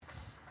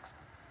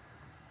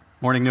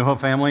Morning, New Hope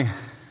family.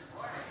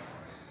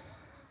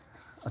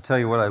 I'll tell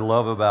you what I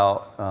love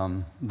about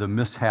the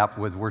mishap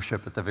with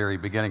worship at the very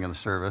beginning of the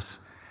service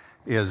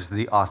is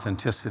the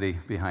authenticity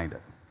behind it.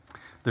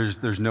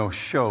 There's no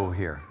show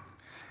here.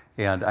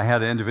 And I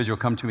had an individual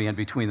come to me in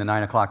between the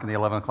 9 o'clock and the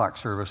 11 o'clock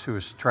service who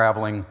was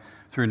traveling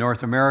through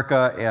North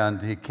America,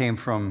 and he came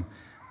from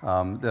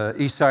the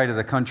east side of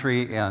the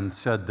country and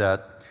said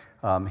that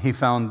he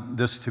found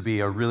this to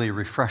be a really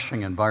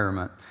refreshing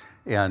environment.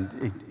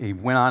 And he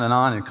went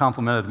on and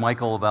complimented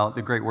Michael about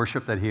the great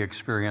worship that he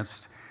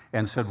experienced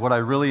and said, what I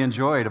really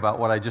enjoyed about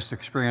what I just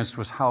experienced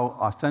was how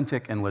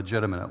authentic and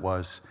legitimate it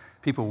was.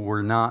 People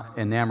were not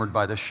enamored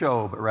by the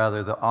show, but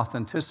rather the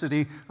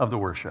authenticity of the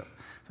worship.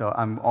 So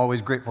I'm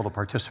always grateful to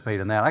participate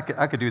in that.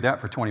 I could do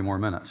that for 20 more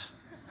minutes,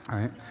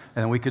 right?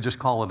 And we could just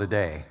call it a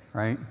day,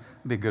 right?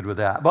 Be good with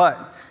that.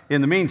 But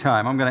in the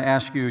meantime, I'm going to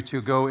ask you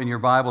to go in your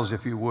Bibles,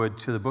 if you would,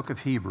 to the book of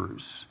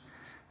Hebrews.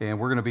 And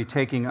we're going to be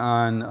taking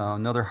on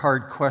another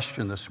hard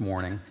question this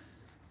morning.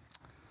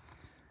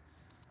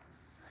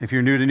 If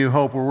you're new to New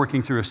Hope, we're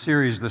working through a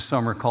series this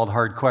summer called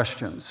Hard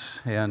Questions.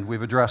 And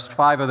we've addressed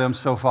 5 of them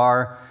so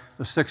far.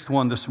 The 6th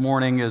one this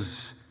morning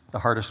is the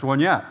hardest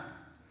one yet.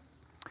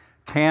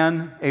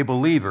 Can a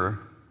believer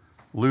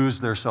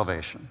lose their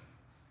salvation?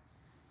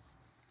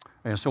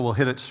 And so we'll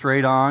hit it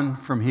straight on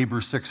from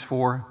Hebrews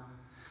 6:4.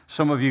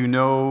 Some of you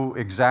know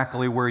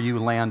exactly where you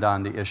land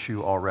on the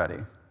issue already.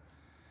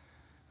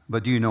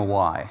 But do you know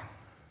why?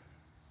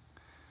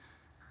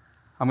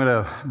 I'm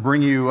going to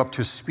bring you up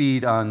to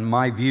speed on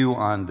my view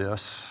on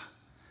this.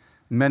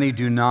 Many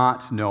do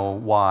not know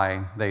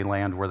why they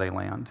land where they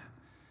land.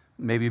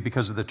 Maybe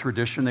because of the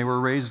tradition they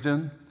were raised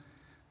in,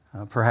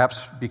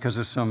 perhaps because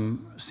of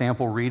some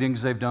sample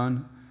readings they've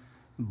done,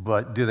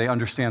 but do they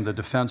understand the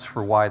defense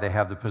for why they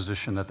have the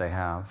position that they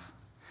have?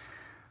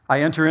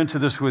 I enter into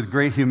this with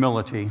great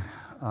humility,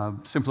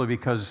 simply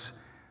because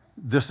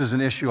this is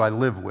an issue I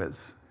live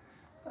with.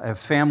 I have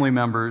family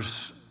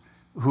members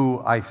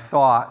who I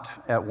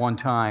thought at one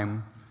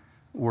time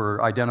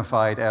were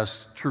identified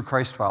as true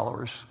Christ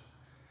followers,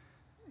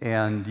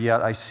 and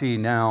yet I see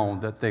now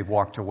that they've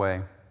walked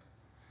away,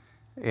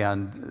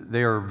 and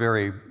they are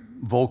very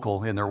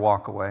vocal in their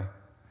walk away.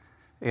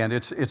 And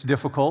it's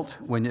difficult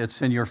when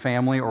it's in your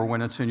family or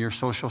when it's in your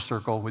social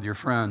circle with your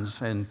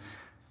friends, and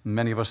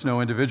many of us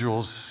know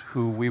individuals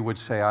who we would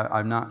say,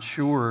 I'm not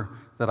sure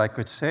that I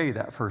could say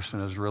that person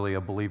is really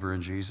a believer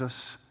in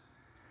Jesus.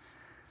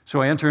 So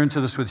I enter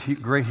into this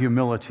with great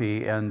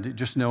humility, and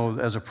just know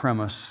as a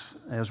premise,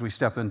 as we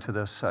step into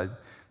this,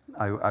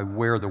 I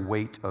wear the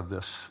weight of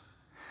this.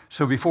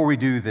 So before we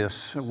do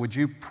this, would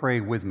you pray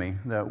with me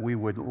that we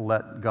would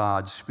let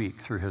God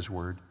speak through His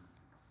Word?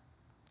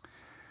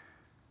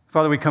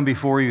 Father, we come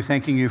before you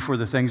thanking you for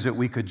the things that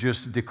we could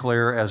just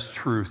declare as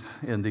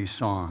truth in these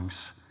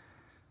songs.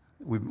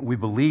 We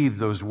believe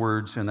those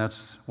words, and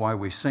that's why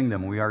we sing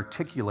them. We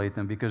articulate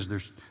them because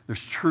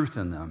there's truth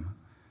in them.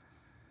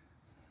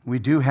 We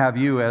do have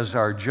you as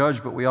our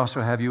judge, but we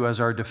also have you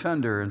as our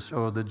defender. And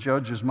so the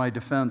judge is my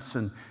defense.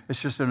 And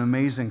it's just an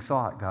amazing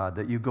thought, God,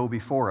 that you go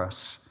before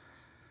us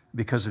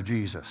because of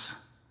Jesus.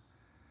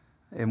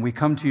 And we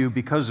come to you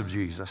because of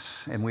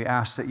Jesus. And we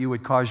ask that you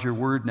would cause your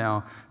word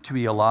now to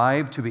be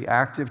alive, to be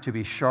active, to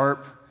be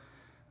sharp,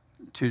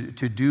 to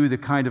do the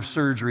kind of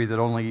surgery that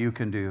only you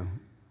can do.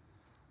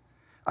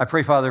 I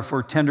pray, Father,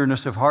 for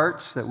tenderness of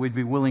hearts, that we'd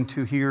be willing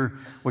to hear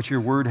what your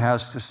word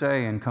has to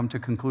say and come to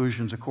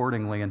conclusions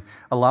accordingly and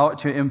allow it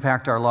to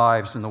impact our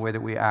lives in the way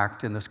that we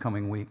act in this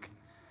coming week.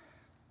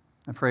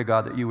 I pray,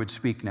 God, that you would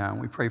speak now.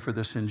 We pray for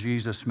this in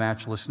Jesus'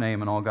 matchless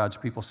name, and all God's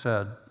people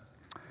said,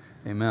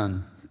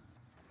 amen.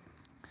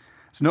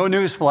 It's no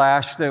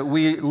newsflash that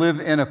we live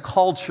in a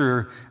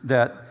culture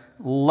that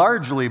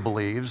largely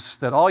believes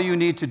that all you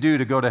need to do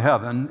to go to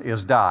heaven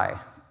is die.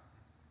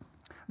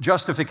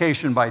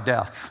 Justification by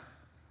death.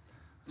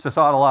 It's a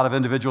thought a lot of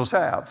individuals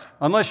have.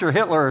 Unless you're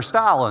Hitler or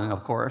Stalin,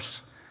 of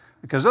course,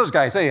 because those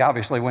guys, they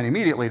obviously went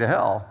immediately to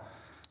hell.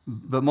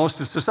 But most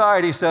of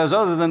society says,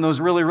 other than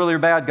those really, really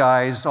bad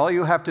guys, all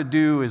you have to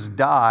do is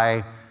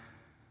die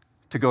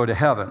to go to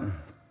heaven.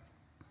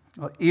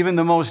 Even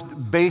the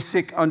most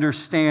basic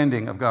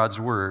understanding of God's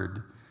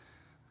word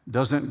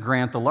doesn't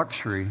grant the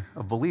luxury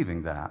of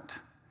believing that.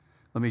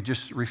 Let me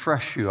just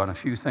refresh you on a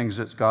few things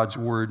that God's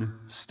word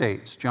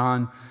states.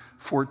 John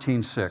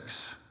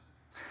 14:6.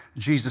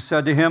 Jesus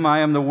said to him, I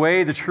am the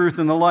way, the truth,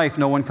 and the life.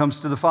 No one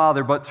comes to the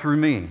Father but through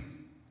me.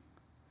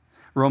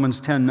 Romans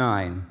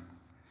 10:9.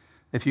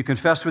 If you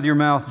confess with your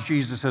mouth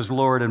Jesus as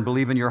Lord and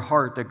believe in your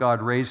heart that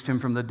God raised him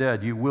from the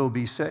dead, you will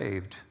be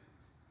saved.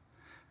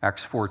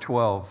 Acts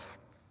 4:12.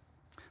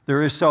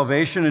 There is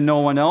salvation in no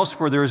one else,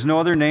 for there is no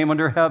other name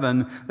under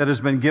heaven that has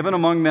been given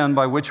among men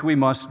by which we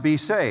must be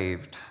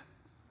saved.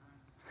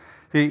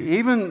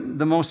 Even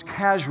the most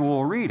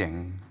casual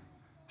reading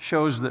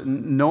shows that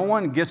no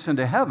one gets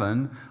into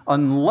heaven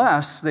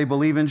unless they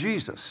believe in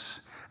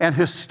Jesus. And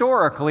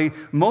historically,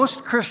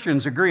 most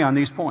Christians agree on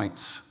these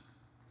points.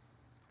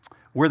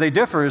 Where they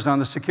differ is on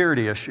the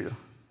security issue.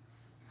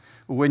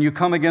 When you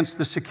come against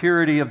the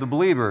security of the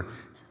believer,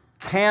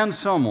 Can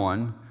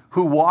someone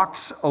who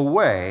walks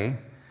away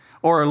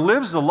or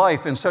lives a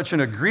life in such an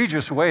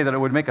egregious way that it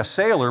would make a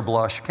sailor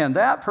blush, can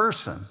that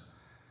person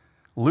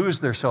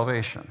lose their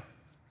salvation?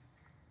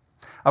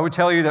 I would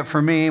tell you that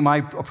for me, my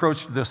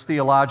approach to this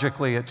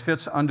theologically, it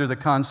fits under the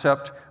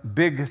concept,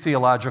 big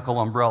theological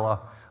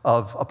umbrella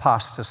of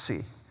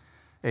apostasy.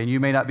 And you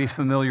may not be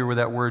familiar with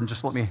that word, and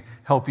just let me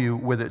help you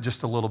with it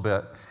just a little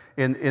bit.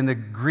 In the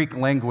Greek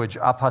language,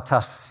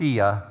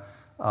 apostasia,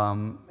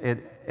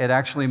 it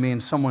actually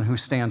means someone who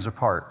stands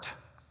apart.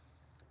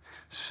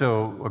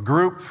 So a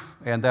group,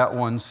 and that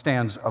one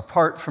stands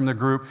apart from the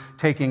group,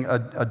 taking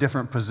a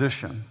different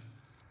position.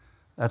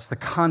 That's the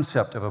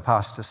concept of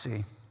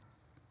apostasy.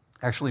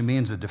 Actually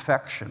means a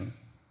defection.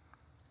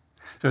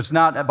 So it's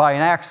not by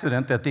an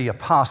accident that the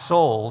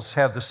apostles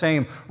have the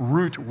same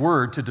root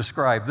word to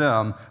describe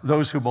them,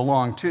 those who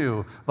belong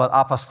to, but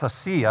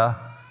apostasia,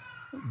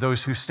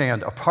 those who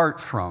stand apart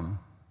from.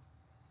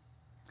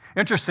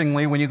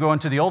 Interestingly, when you go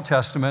into the Old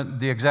Testament,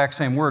 the exact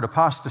same word,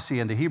 apostasy,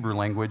 in the Hebrew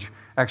language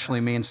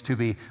actually means to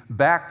be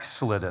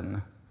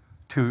backslidden,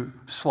 to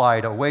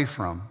slide away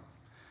from.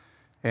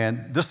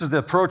 And this is the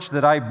approach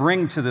that I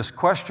bring to this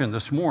question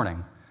this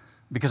morning,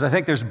 because I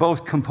think there's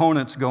both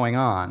components going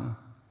on.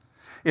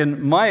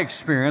 In my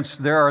experience,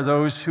 there are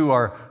those who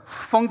are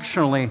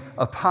functionally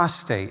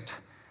apostate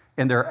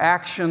in their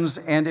actions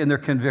and in their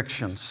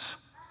convictions,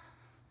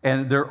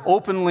 and they're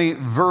openly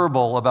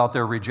verbal about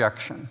their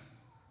rejection.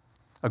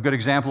 A good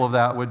example of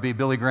that would be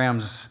Billy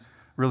Graham's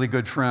really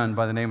good friend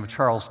by the name of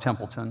Charles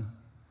Templeton.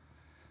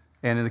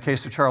 And in the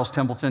case of Charles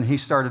Templeton, he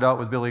started out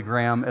with Billy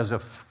Graham as a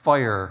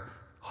fire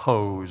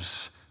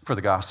hose for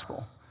the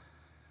gospel.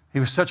 He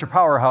was such a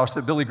powerhouse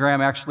that Billy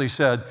Graham actually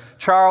said,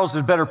 Charles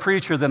is a better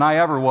preacher than I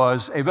ever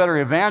was, a better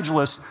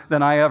evangelist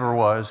than I ever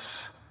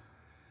was.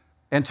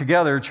 And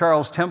together,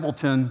 Charles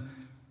Templeton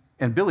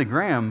and Billy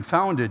Graham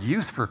founded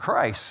Youth for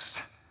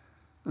Christ,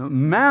 a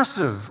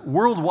massive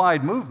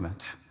worldwide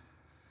movement.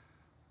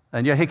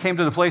 And yet he came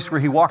to the place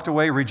where he walked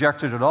away,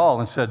 rejected it all,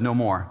 and said, no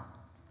more.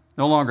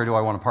 No longer do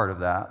I want a part of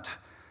that.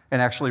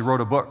 And actually wrote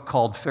a book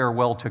called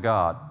Farewell to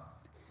God.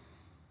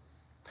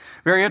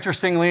 Very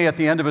interestingly, at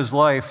the end of his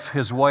life,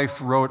 his wife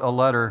wrote a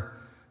letter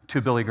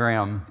to Billy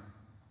Graham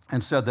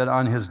and said that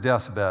on his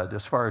deathbed,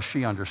 as far as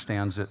she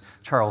understands it,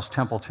 Charles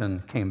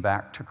Templeton came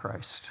back to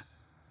Christ.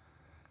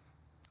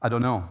 I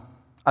don't know.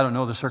 I don't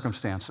know the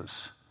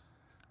circumstances.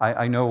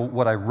 I know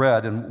what I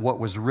read and what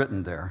was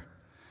written there.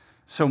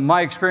 So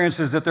my experience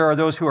is that there are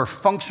those who are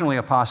functionally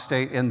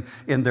apostate in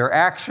their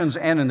actions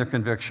and in their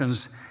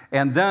convictions.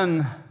 And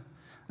then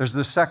there's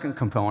the second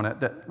component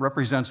that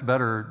represents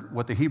better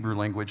what the Hebrew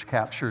language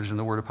captures in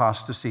the word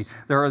apostasy.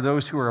 There are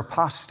those who are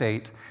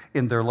apostate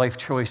in their life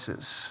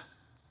choices.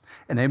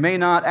 And they may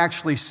not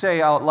actually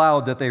say out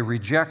loud that they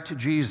reject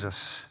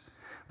Jesus,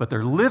 but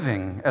they're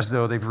living as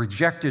though they've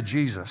rejected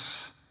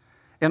Jesus.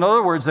 In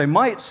other words, they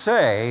might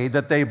say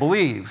that they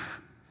believe,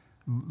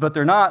 but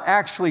they're not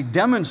actually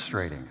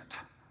demonstrating it.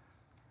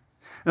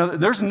 Now,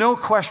 there's no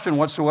question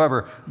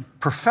whatsoever,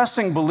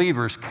 professing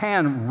believers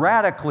can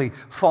radically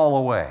fall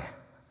away.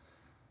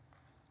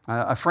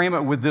 I frame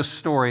it with this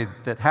story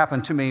that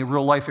happened to me,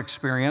 real life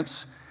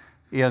experience,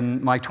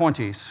 in my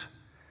 20s.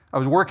 I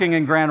was working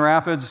in Grand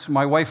Rapids.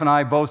 My wife and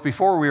I both,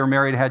 before we were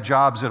married, had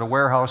jobs at a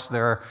warehouse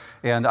there,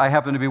 and I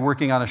happened to be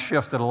working on a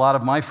shift that a lot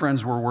of my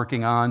friends were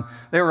working on.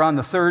 They were on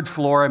the third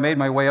floor. I made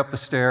my way up the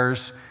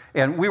stairs,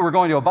 and we were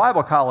going to a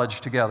Bible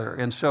college together,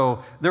 and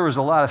so there was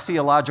a lot of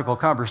theological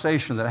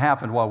conversation that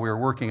happened while we were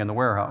working in the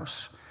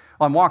warehouse.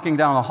 I'm walking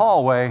down the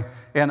hallway,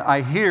 and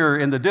I hear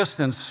in the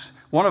distance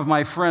one of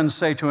my friends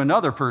say to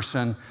another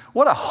person,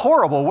 "What a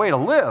horrible way to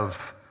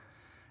live."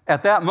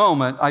 At that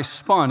moment, I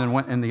spun and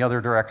went in the other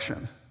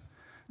direction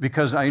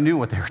because I knew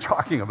what they were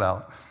talking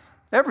about.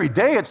 Every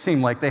day it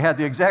seemed like they had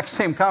the exact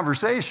same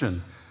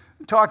conversation,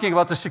 talking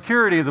about the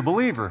security of the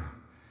believer.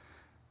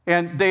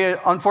 And they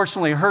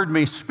unfortunately heard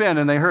me spin,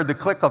 and they heard the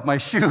click of my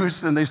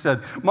shoes, and they said,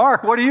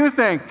 "Mark, what do you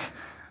think?"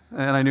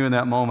 And I knew in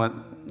that moment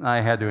I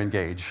had to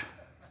engage.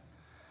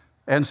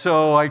 And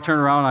so I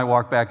turned around, I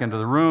walked back into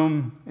the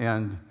room,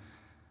 and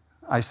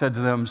I said to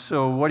them,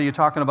 "So what are you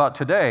talking about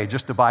today?"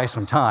 Just to buy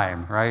some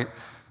time, right?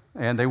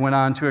 And they went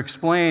on to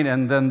explain,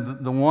 and then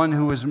the one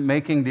who was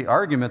making the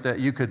argument that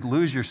you could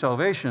lose your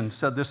salvation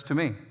said this to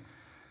me.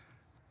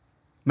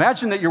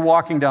 Imagine that you're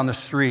walking down the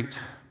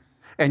street,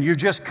 and you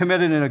just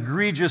committed an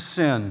egregious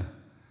sin,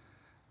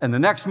 and the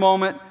next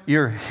moment,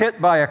 you're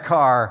hit by a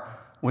car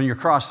when you're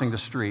crossing the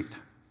street.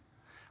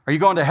 Are you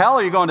going to hell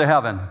or are you going to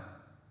heaven?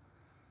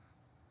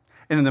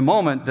 And in the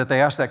moment that they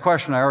asked that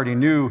question, I already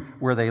knew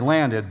where they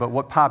landed, but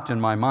what popped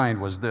in my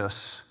mind was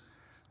this: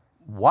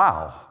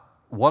 wow,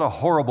 what a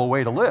horrible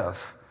way to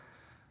live.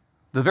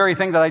 The very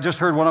thing that I just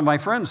heard one of my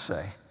friends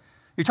say.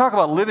 You talk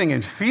about living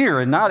in fear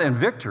and not in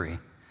victory.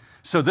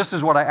 So this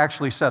is what I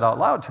actually said out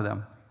loud to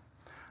them.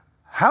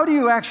 How do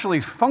you actually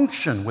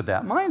function with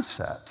that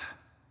mindset?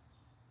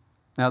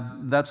 Now,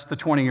 that's the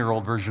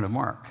 20-year-old version of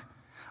Mark.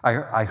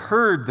 I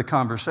heard the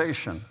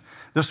conversation.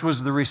 This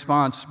was the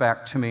response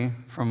back to me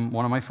from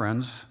one of my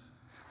friends.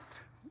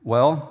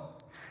 Well,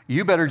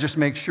 you better just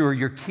make sure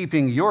you're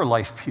keeping your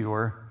life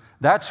pure.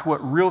 That's what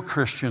real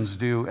Christians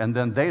do, and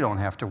then they don't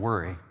have to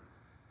worry.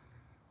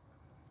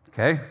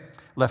 Okay?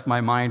 Left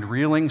my mind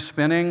reeling,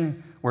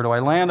 spinning. Where do I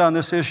land on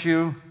this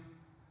issue?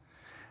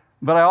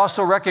 But I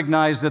also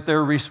recognize that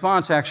their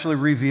response actually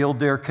revealed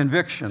their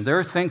conviction.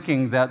 They're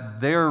thinking that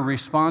they're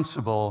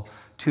responsible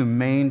to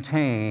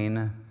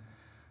maintain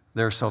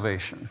their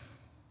salvation.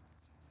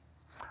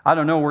 I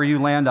don't know where you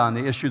land on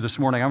the issue this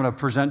morning. I'm going to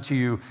present to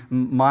you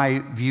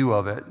my view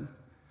of it.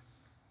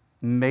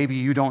 Maybe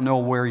you don't know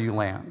where you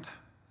land.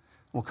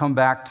 We'll come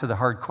back to the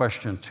hard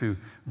question to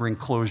bring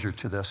closure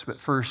to this. But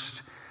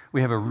first,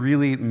 we have a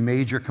really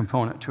major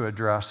component to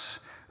address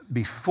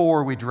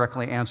before we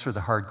directly answer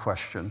the hard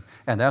question.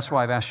 And that's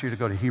why I've asked you to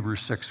go to Hebrews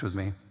 6 with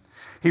me.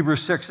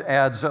 Hebrews 6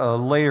 adds a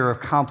layer of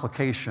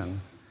complication.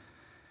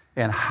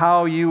 And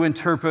how you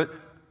interpret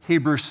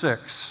Hebrews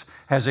 6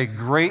 has a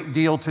great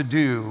deal to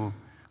do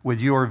with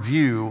your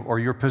view or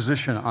your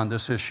position on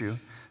this issue.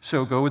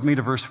 So go with me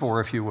to verse 4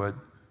 if you would.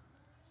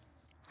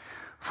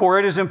 For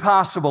it is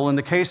impossible in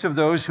the case of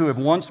those who have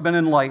once been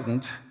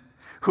enlightened,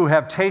 who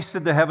have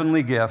tasted the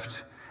heavenly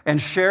gift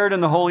and shared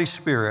in the Holy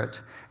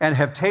Spirit, and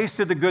have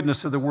tasted the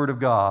goodness of the Word of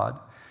God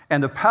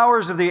and the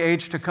powers of the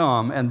age to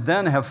come, and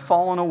then have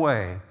fallen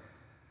away,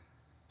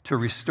 to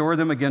restore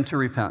them again to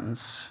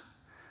repentance,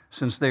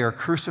 since they are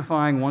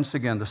crucifying once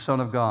again the Son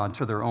of God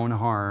to their own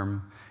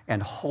harm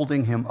and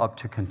holding him up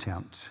to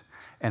contempt.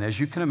 And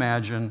as you can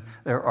imagine,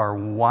 there are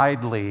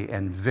widely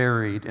and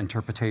varied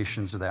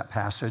interpretations of that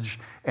passage,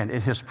 and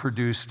it has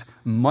produced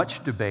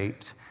much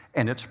debate,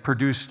 and it's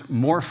produced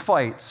more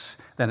fights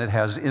than it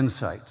has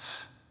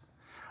insights.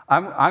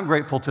 I'm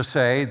grateful to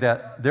say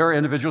that there are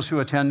individuals who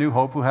attend New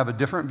Hope who have a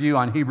different view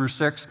on Hebrews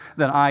 6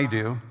 than I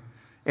do,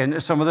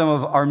 and some of them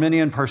of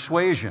Arminian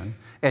persuasion,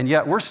 and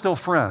yet we're still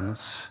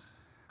friends.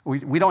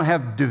 We don't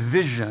have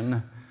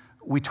division.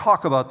 We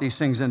talk about these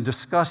things and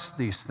discuss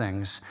these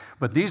things,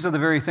 but these are the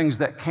very things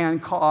that can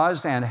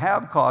cause and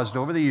have caused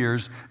over the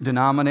years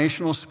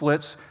denominational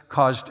splits,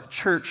 caused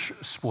church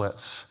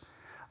splits.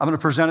 I'm going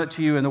to present it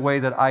to you in the way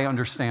that I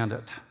understand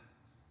it.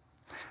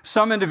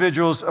 Some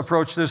individuals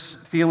approach this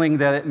feeling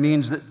that it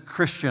means that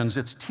Christians,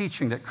 it's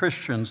teaching that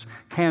Christians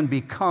can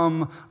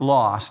become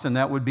lost, and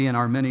that would be an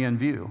Arminian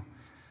view.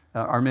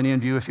 Arminian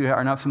view, if you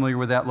are not familiar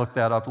with that, look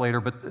that up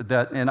later.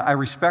 And I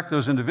respect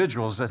those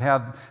individuals that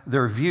have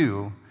their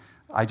view.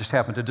 I just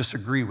happen to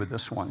disagree with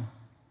this one.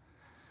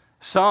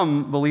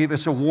 Some believe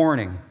it's a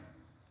warning,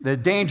 the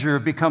danger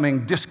of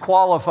becoming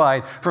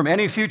disqualified from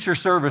any future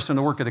service in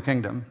the work of the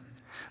kingdom.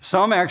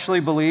 Some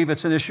actually believe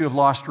it's an issue of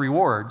lost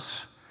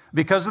rewards.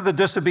 Because of the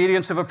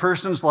disobedience of a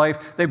person's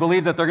life, they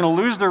believe that they're going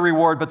to lose their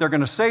reward, but they're going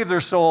to save their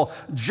soul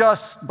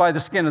just by the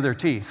skin of their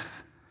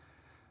teeth.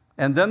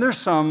 And then there's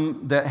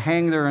some that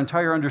hang their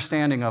entire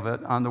understanding of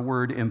it on the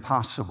word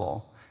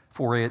impossible,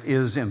 for it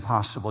is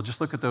impossible. Just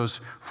look at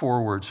those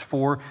 4 words,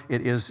 for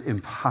it is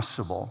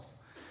impossible.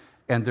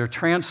 And they're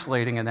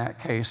translating in that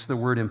case the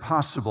word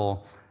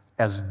impossible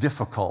as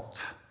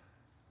difficult,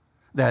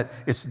 that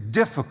it's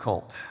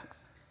difficult.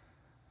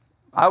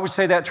 I would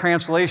say that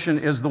translation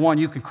is the one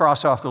you can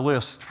cross off the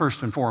list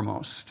first and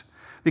foremost,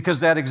 because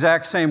that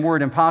exact same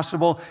word,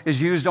 impossible,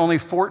 is used only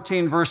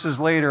 14 verses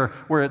later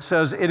where it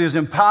says it is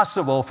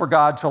impossible for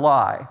God to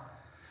lie.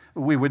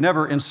 We would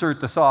never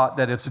insert the thought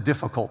that it's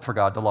difficult for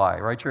God to lie,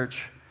 right,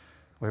 church?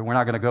 We're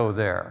not going to go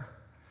there.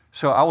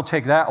 So I will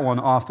take that one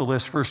off the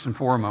list first and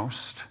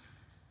foremost.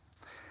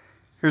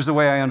 Here's the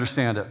way I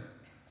understand it.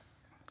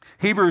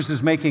 Hebrews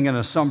is making an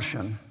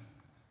assumption.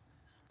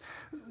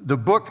 The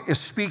book is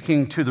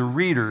speaking to the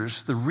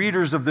readers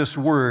of this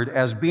word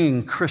as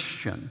being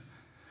Christian.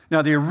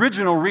 Now, the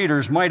original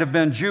readers might have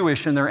been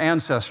Jewish in their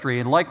ancestry.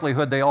 In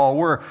likelihood, they all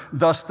were,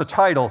 thus the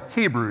title,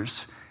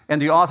 Hebrews. And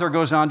the author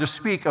goes on to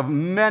speak of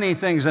many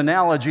things,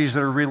 analogies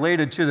that are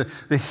related to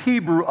the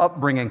Hebrew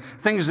upbringing,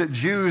 things that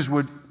Jews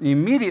would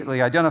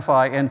immediately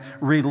identify and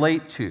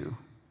relate to.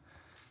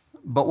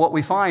 But what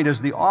we find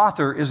is the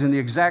author is in the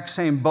exact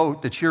same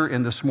boat that you're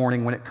in this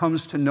morning when it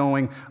comes to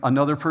knowing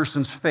another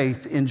person's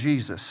faith in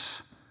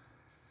Jesus.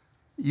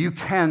 You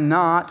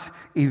cannot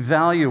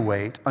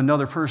evaluate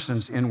another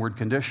person's inward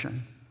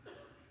condition.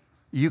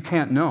 You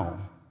can't know.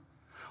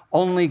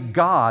 Only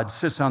God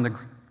sits on the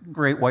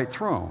great white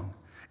throne,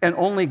 and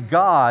only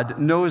God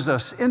knows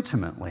us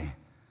intimately.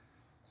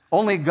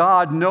 Only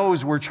God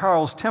knows where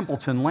Charles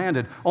Templeton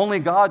landed. Only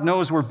God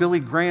knows where Billy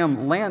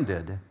Graham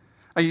landed.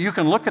 You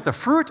can look at the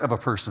fruit of a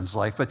person's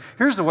life, but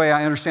here's the way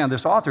I understand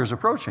this author is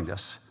approaching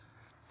this.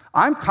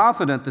 I'm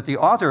confident that the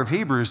author of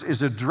Hebrews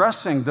is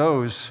addressing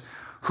those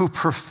who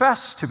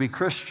profess to be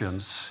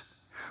Christians,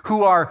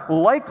 who are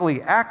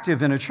likely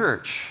active in a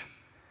church,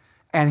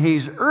 and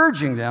he's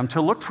urging them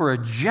to look for a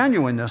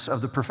genuineness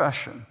of the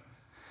profession.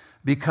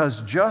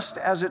 Because just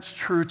as it's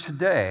true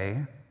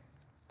today,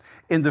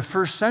 in the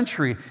first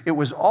century, it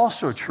was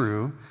also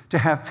true to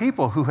have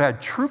people who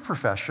had true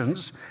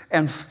professions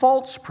and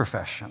false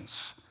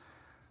professions,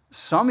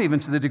 some even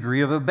to the degree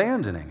of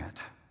abandoning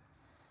it.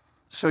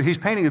 So he's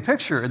painting a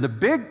picture, and the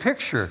big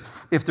picture,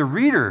 if the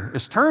reader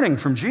is turning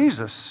from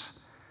Jesus,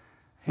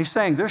 he's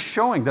saying they're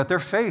showing that their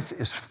faith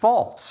is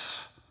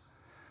false.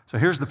 So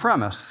here's the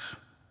premise.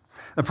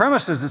 The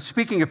premise is it's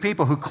speaking of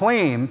people who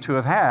claim to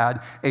have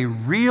had a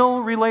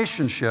real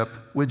relationship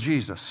with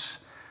Jesus.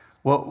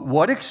 Well,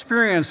 what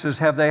experiences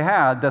have they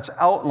had that's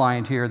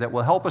outlined here that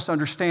will help us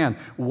understand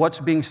what's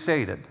being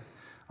stated?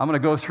 I'm going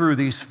to go through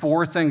these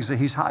 4 things that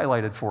he's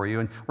highlighted for you,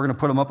 and we're going to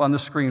put them up on the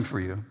screen for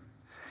you.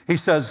 He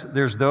says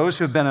there's those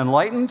who've been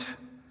enlightened,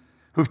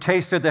 who've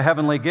tasted the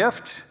heavenly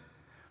gift,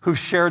 who've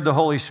shared the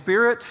Holy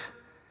Spirit,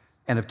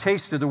 and have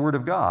tasted the Word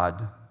of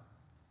God.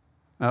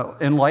 Now,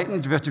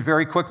 enlightened,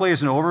 very quickly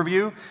as an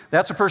overview,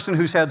 that's a person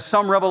who's had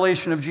some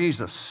revelation of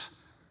Jesus.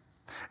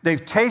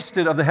 They've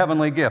tasted of the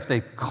heavenly gift.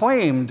 They've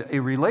claimed a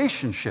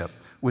relationship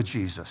with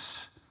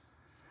Jesus.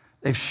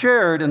 They've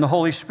shared in the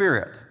Holy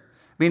Spirit,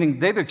 meaning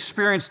they've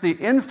experienced the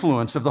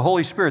influence of the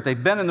Holy Spirit.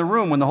 They've been in the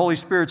room when the Holy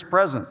Spirit's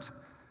present.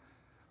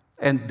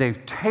 And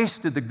they've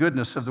tasted the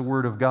goodness of the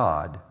Word of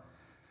God,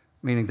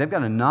 meaning they've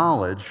got a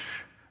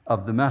knowledge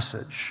of the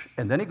message.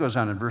 And then he goes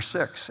on in verse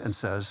 6 and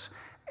says,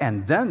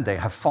 and then they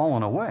have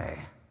fallen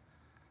away.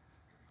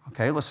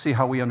 Okay, let's see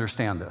how we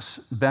understand this.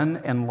 Been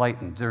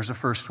enlightened. There's the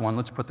first one.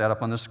 Let's put that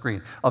up on the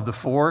screen. Of the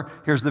 4,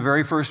 here's the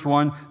very first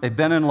one. They've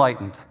been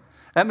enlightened.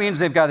 That means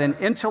they've got an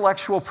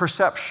intellectual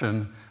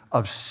perception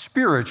of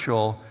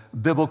spiritual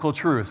biblical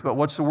truth. But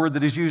what's the word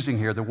that he's using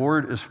here? The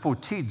word is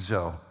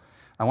photizo.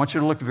 I want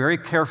you to look very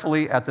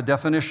carefully at the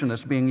definition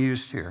that's being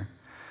used here.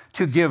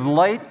 To give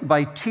light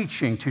by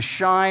teaching, to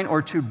shine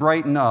or to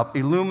brighten up,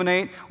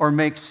 illuminate or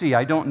make see.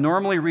 I don't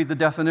normally read the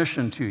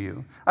definition to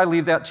you. I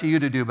leave that to you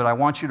to do, but I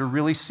want you to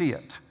really see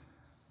it.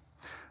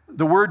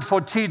 The word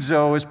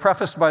photizo is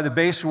prefaced by the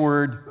base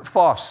word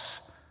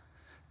phos,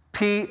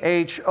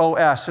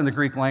 P-H-O-S in the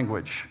Greek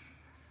language.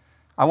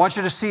 I want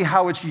you to see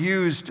how it's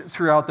used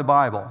throughout the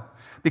Bible.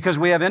 Because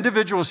we have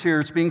individuals here,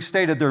 it's being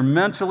stated, they're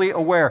mentally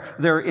aware,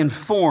 they're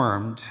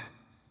informed.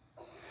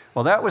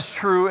 Well, that was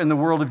true in the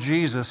world of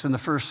Jesus in the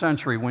first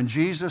century. When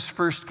Jesus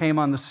first came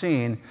on the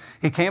scene,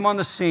 he came on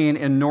the scene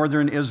in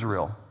northern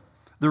Israel,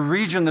 the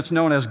region that's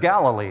known as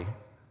Galilee.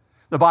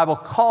 The Bible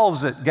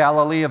calls it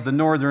Galilee of the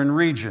northern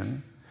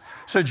region.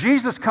 So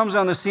Jesus comes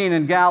on the scene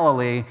in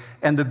Galilee,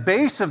 and the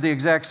base of the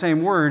exact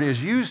same word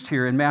is used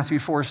here in Matthew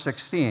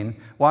 4:16.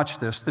 Watch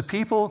this. The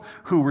people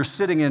who were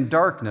sitting in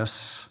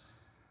darkness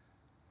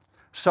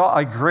saw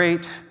a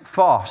great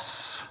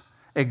phos,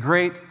 a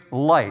great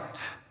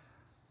light.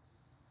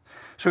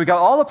 So we got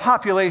all the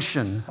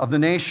population of the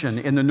nation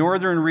in the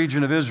northern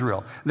region of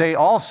Israel. They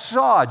all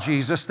saw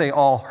Jesus. They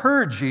all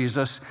heard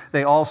Jesus.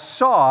 They all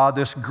saw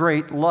this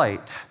great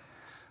light.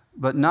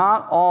 But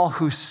not all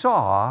who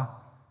saw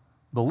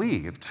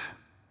believed.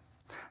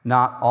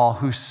 Not all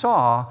who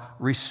saw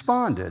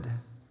responded.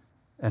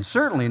 And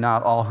certainly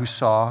not all who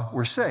saw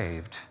were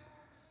saved.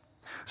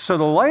 So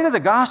the light of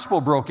the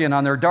gospel broke in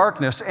on their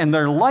darkness, and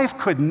their life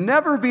could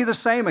never be the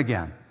same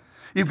again.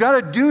 You've got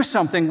to do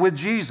something with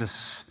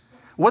Jesus.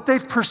 What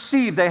they've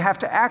perceived, they have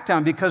to act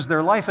on because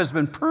their life has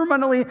been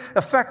permanently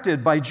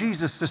affected by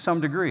Jesus to some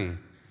degree.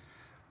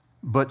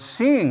 But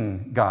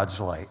seeing God's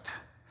light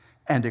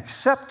and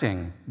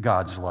accepting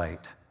God's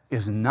light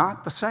is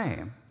not the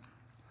same.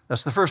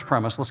 That's the first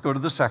premise. Let's go to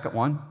the second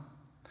one.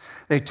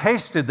 They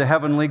tasted the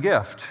heavenly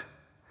gift.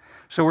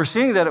 So we're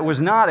seeing that it was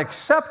not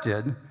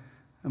accepted,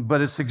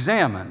 but it's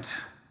examined.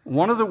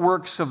 One of the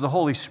works of the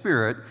Holy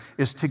Spirit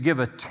is to give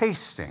a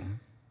tasting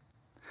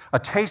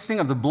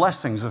of the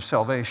blessings of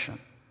salvation.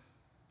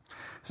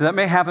 So that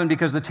may happen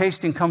because the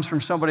tasting comes from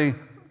somebody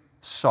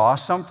saw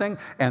something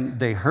and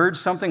they heard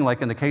something,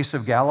 like in the case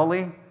of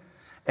Galilee.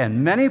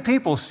 And many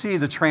people see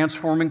the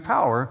transforming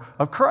power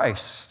of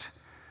Christ.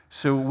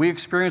 So we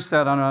experience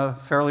that on a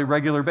fairly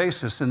regular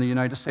basis in the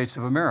United States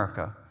of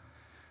America.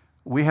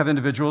 We have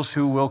individuals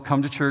who will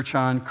come to church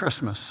on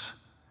Christmas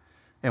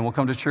and will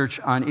come to church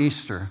on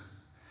Easter,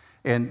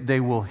 and they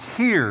will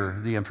hear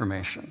the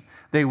information.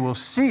 They will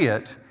see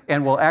it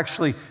and will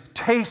actually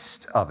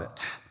taste of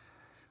it.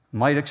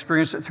 Might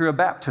experience it through a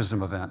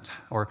baptism event,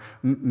 or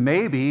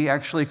maybe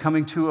actually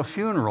coming to a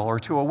funeral or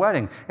to a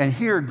wedding and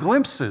hear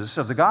glimpses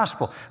of the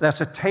gospel. That's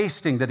a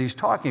tasting that he's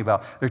talking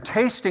about. They're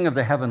tasting of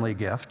the heavenly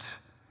gift.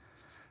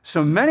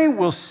 So many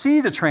will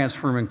see the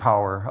transforming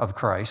power of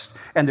Christ,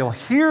 and they'll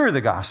hear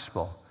the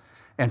gospel.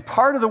 And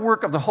part of the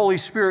work of the Holy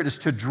Spirit is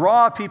to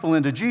draw people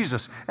into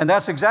Jesus, and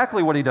that's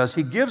exactly what he does.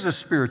 He gives a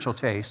spiritual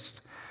taste,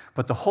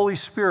 but the Holy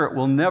Spirit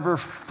will never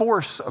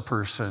force a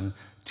person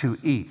to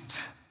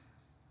eat.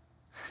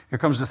 Here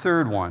comes the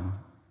third one.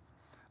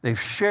 They've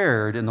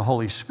shared in the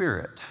Holy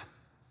Spirit.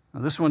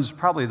 Now, this one's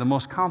probably the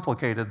most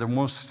complicated, the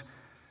most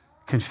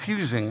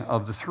confusing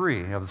of the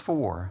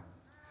 4.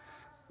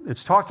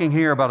 It's talking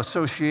here about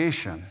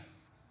association.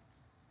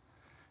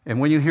 And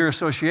when you hear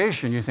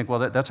association, you think, well,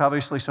 that's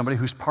obviously somebody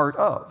who's part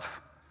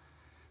of.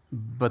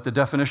 But the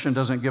definition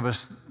doesn't give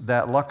us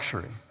that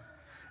luxury.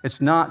 It's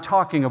not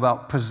talking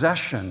about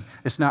possession.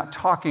 It's not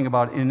talking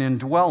about an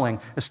indwelling.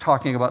 It's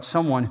talking about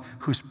someone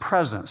who's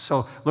present.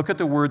 So look at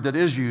the word that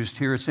is used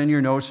here. It's in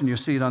your notes and you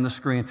see it on the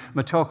screen.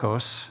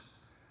 Metokos.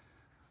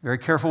 Very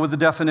careful with the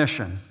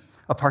definition.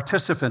 A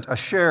participant, a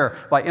share,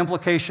 by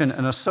implication,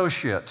 an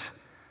associate.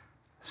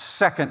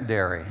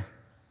 Secondary.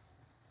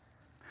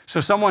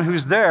 So someone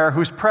who's there,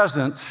 who's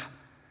present,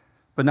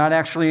 but not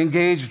actually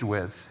engaged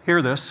with.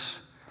 Hear this.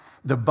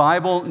 The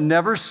Bible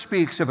never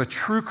speaks of a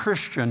true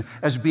Christian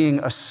as being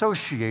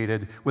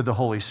associated with the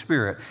Holy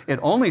Spirit. It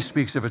only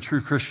speaks of a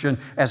true Christian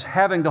as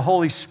having the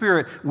Holy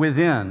Spirit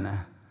within.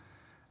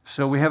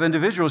 So we have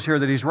individuals here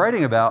that he's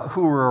writing about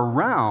who were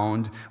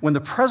around when the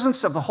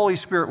presence of the Holy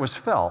Spirit was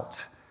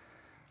felt,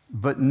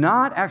 but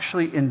not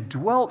actually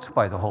indwelt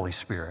by the Holy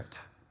Spirit.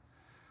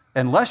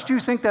 And lest you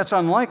think that's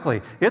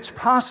unlikely, it's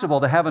possible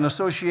to have an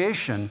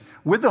association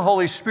with the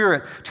Holy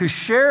Spirit, to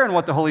share in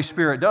what the Holy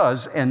Spirit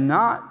does and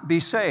not be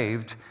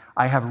saved.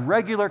 I have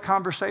regular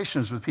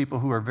conversations with people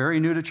who are very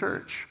new to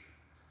church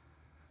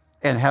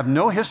and have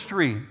no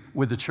history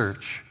with the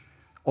church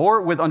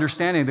or with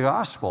understanding the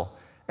gospel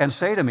and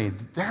say to me,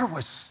 there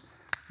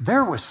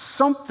was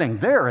something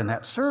there in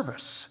that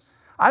service.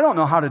 I don't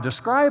know how to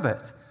describe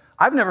it.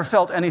 I've never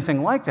felt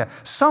anything like that.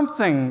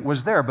 Something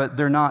was there, but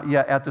they're not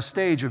yet at the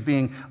stage of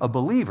being a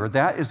believer.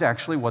 That is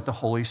actually what the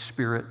Holy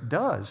Spirit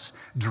does.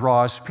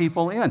 Draws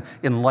people in,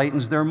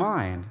 enlightens their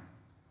mind.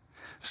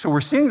 So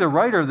we're seeing the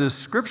writer of the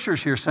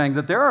scriptures here saying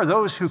that there are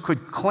those who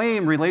could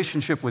claim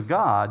relationship with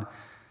God,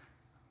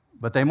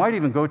 but they might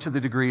even go to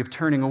the degree of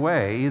turning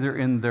away, either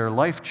in their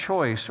life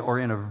choice or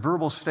in a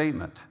verbal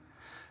statement,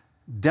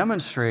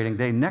 demonstrating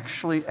they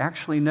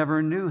actually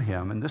never knew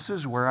him. And this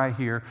is where I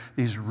hear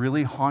these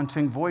really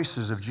haunting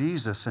voices of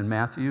Jesus in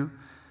Matthew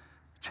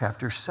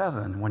chapter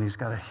 7, when he's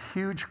got a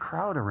huge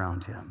crowd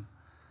around him.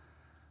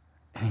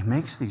 And he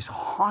makes these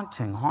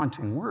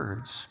haunting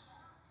words.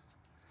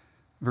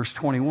 Verse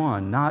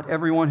 21, not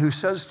everyone who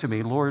says to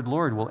me, Lord,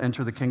 Lord, will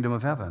enter the kingdom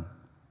of heaven,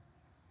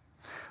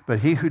 but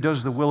he who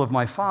does the will of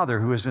my Father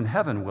who is in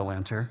heaven will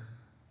enter.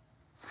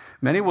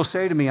 Many will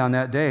say to me on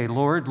that day,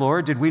 Lord,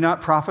 Lord, did we not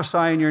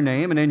prophesy in your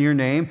name and in your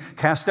name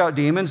cast out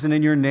demons and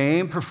in your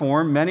name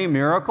perform many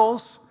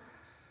miracles?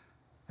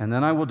 And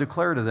then I will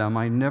declare to them,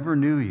 I never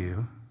knew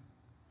you.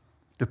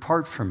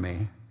 Depart from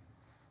me,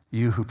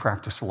 you who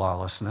practice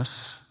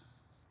lawlessness.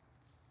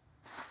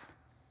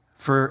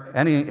 For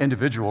any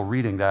individual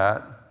reading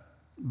that,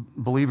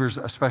 believers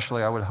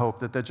especially, I would hope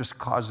that just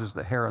causes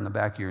the hair on the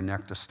back of your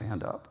neck to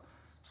stand up.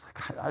 It's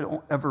like, I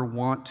don't ever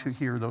want to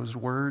hear those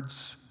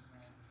words.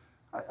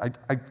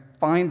 I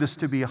find this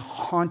to be a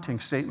haunting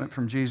statement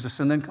from Jesus.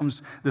 And then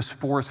comes this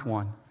fourth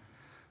one.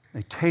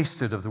 They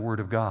tasted of the word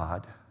of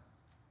God.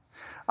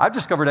 I've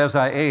discovered as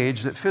I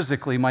age that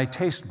physically my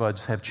taste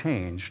buds have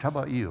changed. How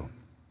about you?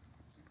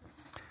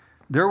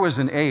 There was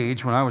an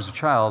age when I was a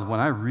child when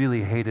I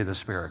really hated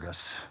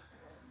asparagus.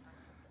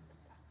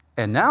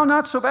 And now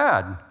not so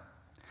bad.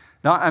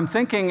 Now I'm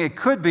thinking it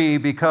could be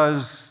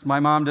because my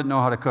mom didn't know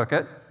how to cook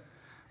it,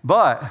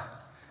 but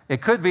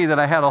it could be that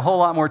I had a whole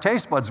lot more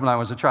taste buds when I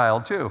was a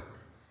child, too.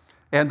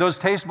 And those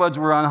taste buds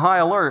were on high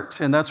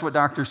alert, and that's what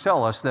doctors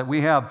tell us, that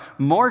we have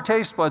more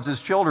taste buds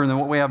as children than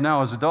what we have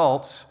now as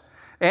adults.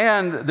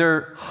 And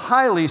they're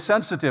highly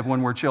sensitive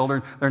when we're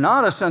children. They're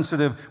not as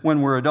sensitive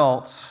when we're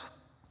adults.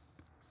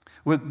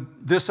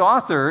 This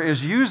author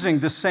is using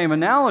this same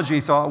analogy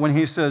thought when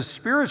he says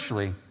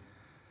spiritually,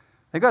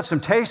 they got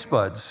some taste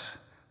buds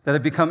that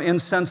have become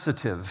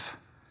insensitive,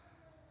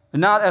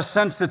 not as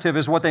sensitive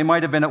as what they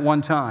might have been at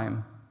one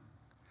time.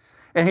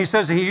 And he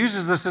says he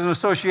uses this as an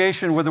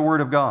association with the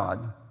Word of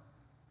God.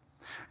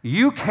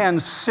 You can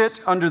sit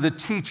under the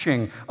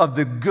teaching of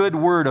the good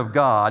Word of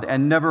God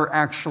and never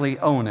actually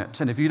own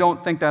it. And if you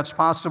don't think that's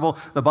possible,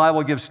 the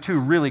Bible gives two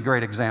really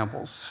great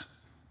examples.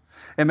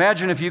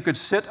 Imagine if you could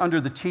sit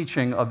under the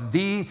teaching of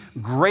the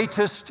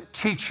greatest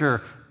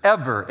teacher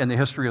ever in the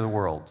history of the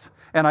world.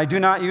 And I do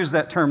not use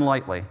that term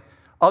lightly.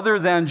 Other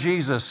than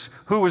Jesus,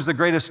 who was the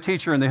greatest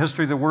teacher in the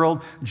history of the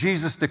world,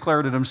 Jesus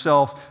declared it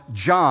himself,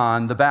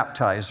 John the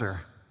Baptizer.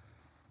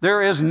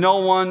 There is no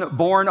one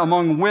born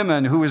among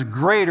women who is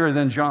greater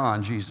than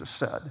John, Jesus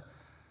said.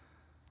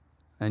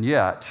 And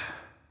yet,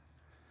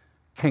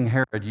 King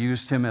Herod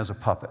used him as a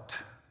puppet.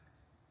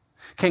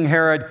 King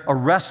Herod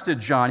arrested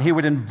John. He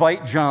would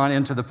invite John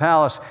into the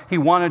palace. He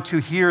wanted to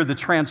hear the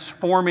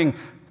transforming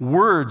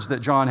words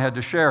that John had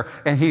to share,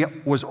 and he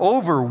was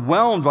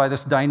overwhelmed by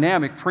this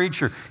dynamic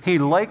preacher. He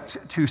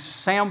liked to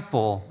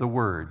sample the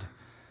word.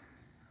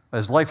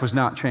 His life was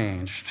not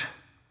changed.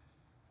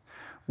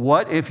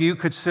 What if you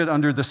could sit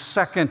under the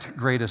second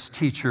greatest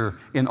teacher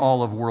in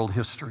all of world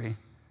history?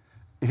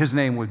 His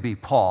name would be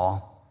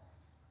Paul.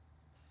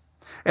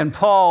 And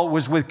Paul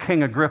was with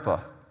King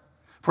Agrippa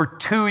for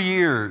 2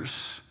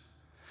 years.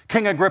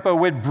 King Agrippa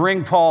would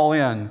bring Paul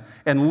in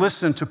and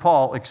listen to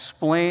Paul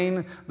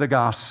explain the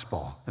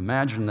gospel.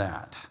 Imagine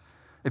that.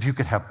 If you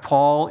could have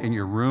Paul in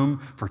your room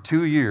for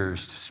 2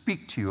 years to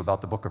speak to you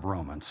about the book of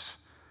Romans.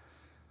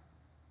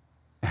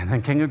 And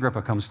then King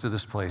Agrippa comes to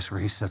this place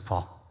where he said,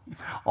 Paul,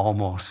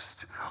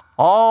 Almost.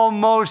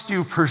 Almost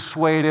you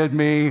persuaded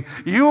me.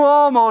 You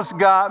almost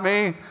got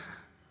me.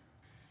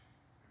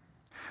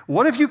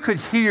 What if you could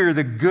hear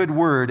the good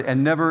word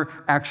and never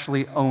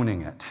actually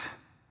owning it?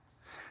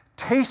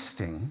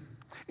 Tasting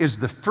is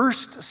the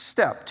first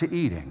step to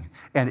eating,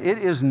 and it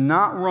is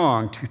not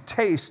wrong to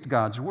taste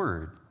God's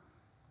word.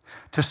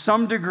 To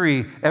some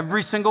degree,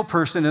 every single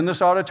person in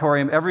this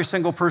auditorium, every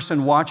single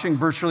person watching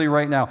virtually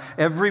right now,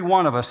 every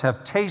one of us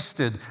have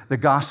tasted the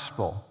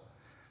gospel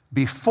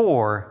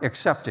before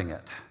accepting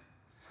it.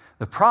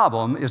 The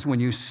problem is when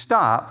you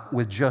stop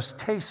with just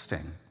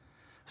tasting.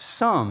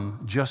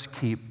 Some just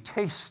keep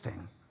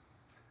tasting,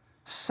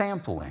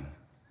 sampling,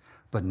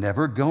 but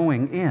never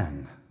going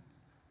in.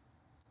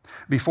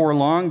 Before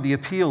long, the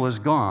appeal is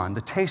gone.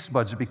 The taste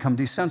buds become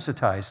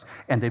desensitized,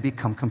 and they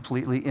become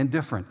completely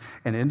indifferent.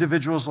 And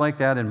individuals like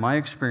that, in my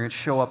experience,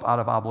 show up out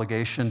of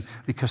obligation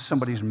because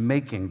somebody's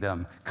making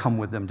them come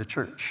with them to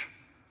church.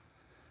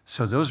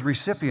 So those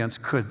recipients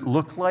could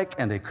look like,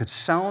 and they could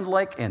sound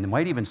like, and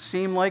might even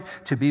seem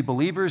like to be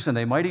believers, and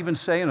they might even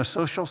say in a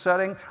social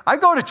setting, I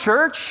go to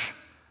church.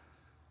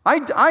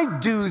 I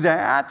do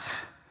that.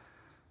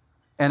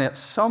 And at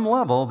some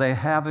level, they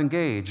have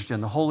engaged,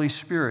 and the Holy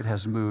Spirit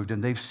has moved,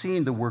 and they've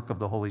seen the work of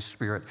the Holy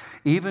Spirit,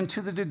 even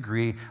to the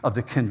degree of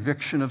the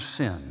conviction of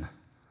sin.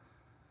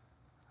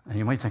 And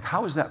you might think,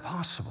 how is that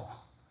possible?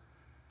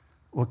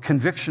 Well,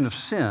 conviction of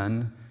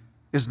sin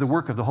is the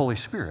work of the Holy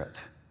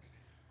Spirit.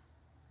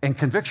 And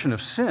conviction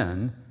of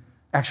sin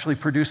actually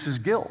produces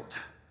guilt.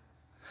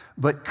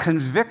 But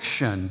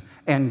conviction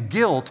and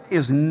guilt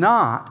is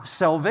not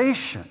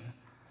salvation.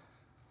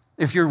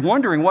 If you're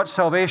wondering what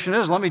salvation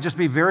is, let me just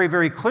be very,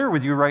 very clear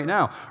with you right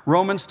now.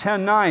 Romans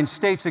 10:9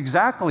 states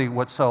exactly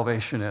what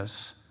salvation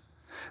is.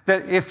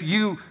 That if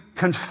you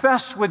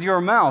confess with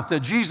your mouth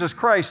that Jesus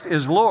Christ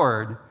is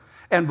Lord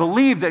and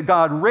believe that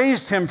God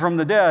raised him from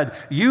the dead,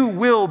 you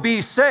will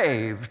be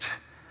saved.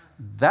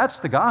 That's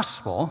the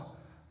gospel.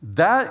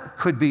 That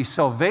could be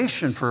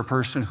salvation for a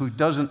person who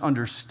doesn't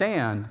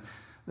understand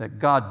that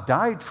God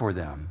died for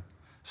them.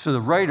 So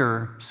the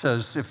writer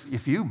says,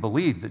 if you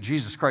believe that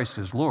Jesus Christ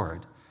is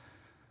Lord,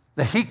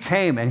 that he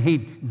came and he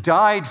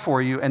died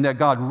for you and that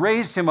God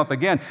raised him up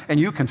again, and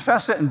you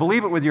confess it and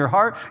believe it with your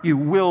heart, you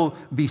will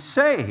be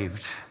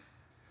saved.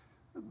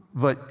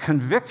 But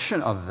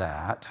conviction of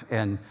that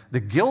and the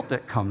guilt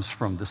that comes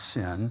from the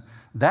sin,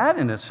 that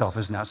in itself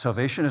is not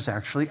salvation, it's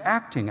actually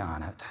acting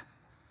on it.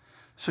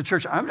 So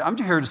church, I'm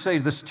here to say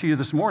this to you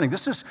this morning.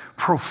 This is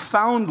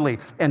profoundly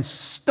and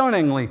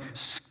stunningly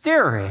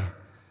scary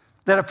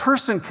that a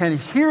person can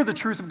hear the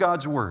truth of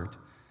God's word,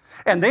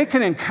 and they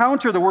can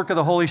encounter the work of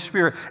the Holy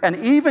Spirit and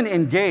even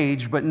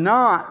engage but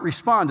not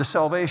respond to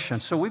salvation.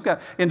 So we've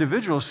got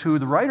individuals who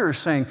the writer is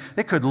saying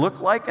they could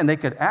look like and they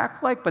could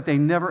act like, but they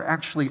never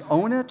actually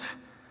own it,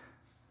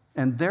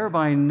 and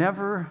thereby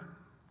never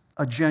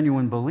a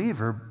genuine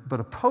believer, but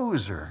a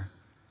poser.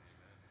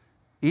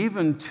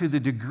 Even to the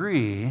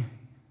degree,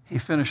 he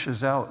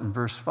finishes out in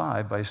verse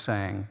 5 by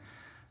saying,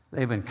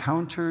 they've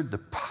encountered the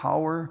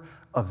power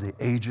of the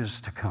ages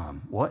to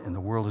come. What in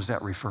the world is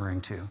that referring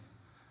to?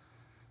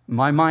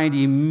 My mind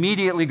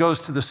immediately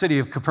goes to the city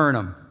of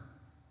Capernaum,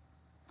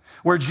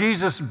 where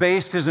Jesus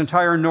based his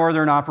entire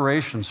northern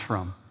operations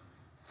from.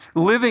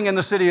 Living in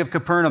the city of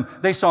Capernaum,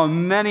 they saw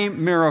many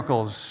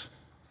miracles.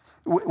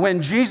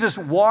 When Jesus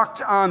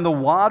walked on the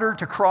water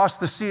to cross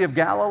the Sea of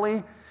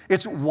Galilee,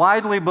 it's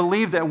widely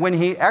believed that when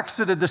he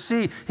exited the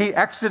sea, he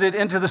exited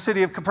into the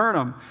city of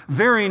Capernaum,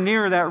 very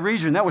near that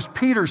region. That was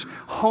Peter's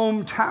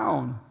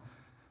hometown.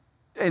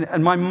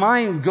 And my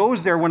mind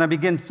goes there when I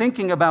begin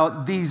thinking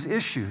about these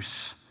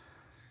issues.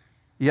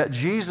 Yet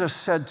Jesus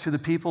said to the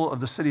people of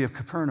the city of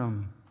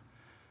Capernaum,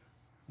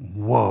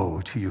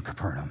 woe to you,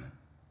 Capernaum.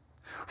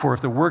 For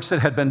if the works that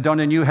had been done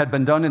in you had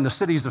been done in the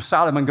cities of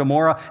Sodom and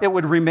Gomorrah, it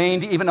would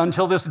remain even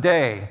until this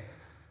day.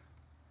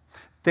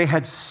 They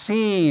had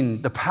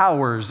seen the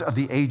powers of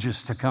the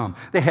ages to come.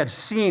 They had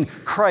seen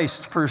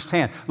Christ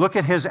firsthand. Look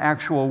at his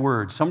actual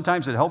words.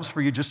 Sometimes it helps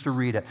for you just to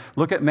read it.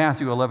 Look at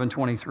Matthew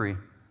 11:23.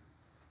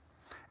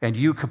 And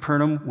you,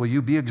 Capernaum, will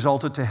you be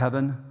exalted to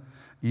heaven?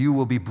 You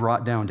will be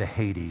brought down to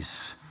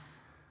Hades.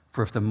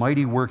 For if the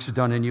mighty works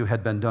done in you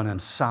had been done in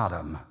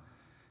Sodom,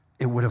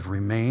 it would have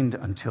remained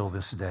until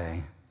this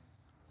day.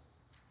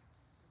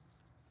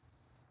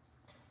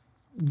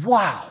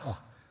 Wow.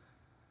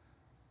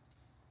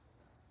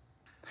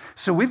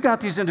 So we've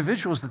got these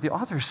individuals that the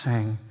author is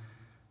saying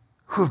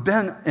who have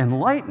been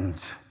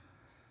enlightened,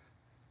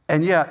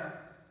 and yet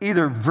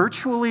either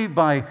virtually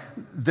by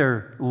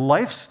their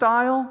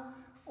lifestyle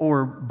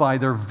or by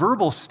their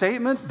verbal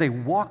statement, they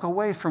walk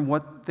away from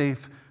what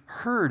they've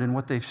heard and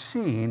what they've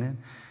seen.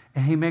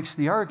 And he makes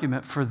the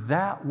argument for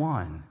that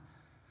one.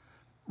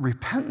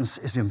 Repentance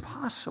is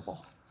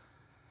impossible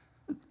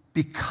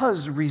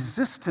because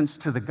resistance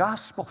to the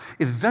gospel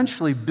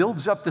eventually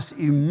builds up this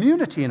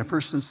immunity in a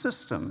person's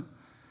system.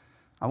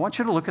 I want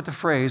you to look at the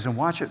phrase and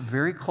watch it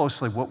very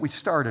closely. What we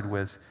started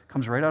with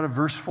comes right out of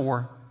verse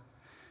 4.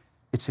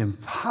 It's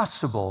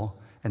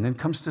impossible And then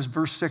comes to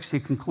verse 6, he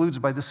concludes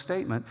by this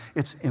statement,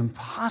 it's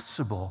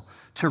impossible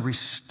to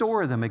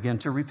restore them again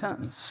to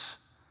repentance.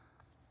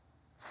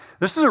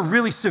 This is a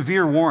really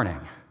severe warning,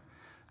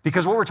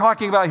 because what we're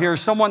talking about here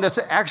is someone that's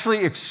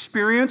actually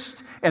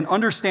experienced an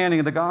understanding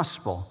of the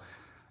gospel.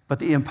 But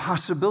the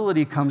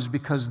impossibility comes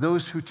because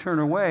those who turn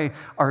away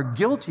are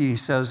guilty, he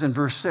says in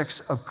verse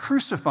 6, of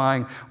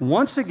crucifying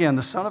once again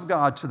the Son of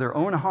God to their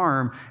own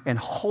harm and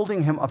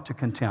holding him up to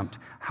contempt.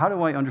 How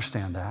do I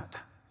understand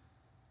that?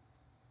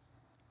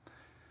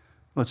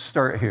 Let's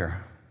start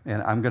here,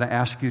 and I'm going to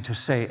ask you to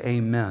say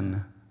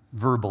amen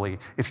verbally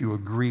if you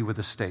agree with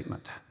the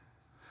statement.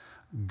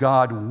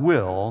 God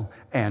will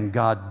and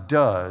God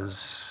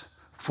does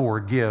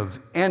forgive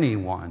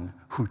anyone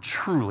who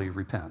truly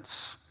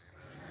repents.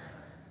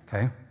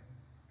 Okay?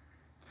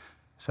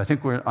 So I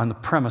think we're on the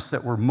premise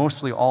that we're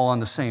mostly all on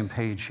the same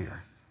page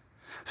here.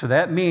 So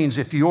that means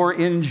if you're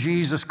in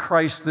Jesus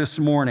Christ this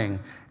morning,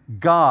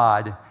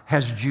 God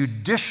has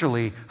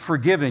judicially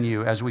forgiven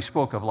you, as we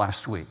spoke of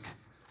last week.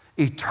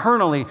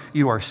 Eternally,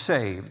 you are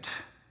saved.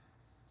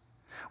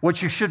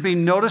 What you should be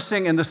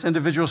noticing in this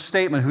individual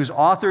statement who's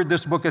authored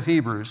this book of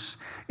Hebrews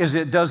is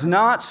it does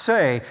not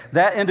say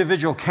that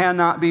individual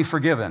cannot be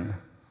forgiven.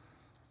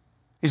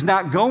 He's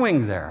not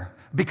going there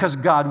because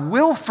God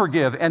will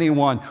forgive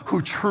anyone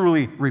who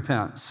truly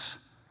repents.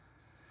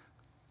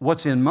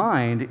 What's in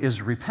mind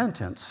is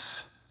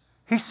repentance.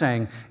 He's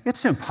saying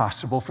it's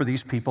impossible for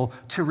these people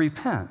to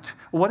repent.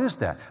 What is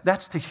that?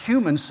 That's the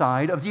human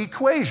side of the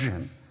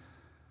equation.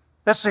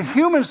 That's the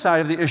human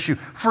side of the issue.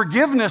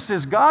 Forgiveness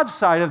is God's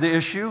side of the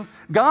issue.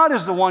 God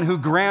is the one who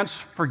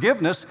grants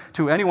forgiveness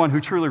to anyone who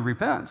truly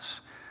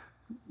repents.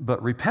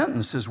 But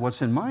repentance is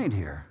what's in mind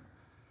here.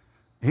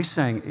 He's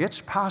saying it's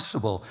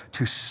possible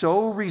to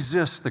so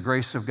resist the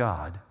grace of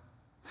God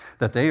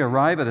that they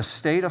arrive at a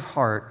state of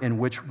heart in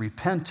which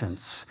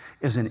repentance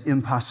is an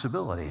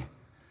impossibility.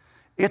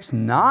 It's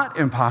not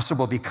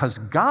impossible because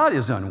God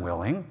is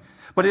unwilling,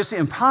 but it's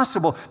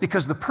impossible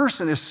because the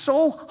person is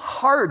so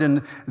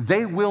hardened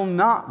they will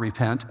not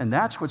repent, and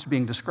that's what's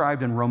being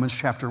described in Romans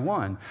chapter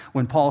 1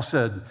 when Paul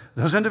said,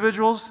 those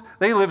individuals,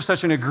 they live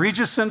such an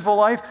egregious sinful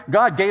life,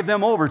 God gave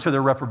them over to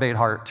their reprobate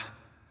heart.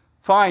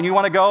 Fine, you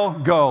want to go?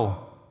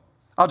 Go.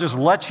 I'll just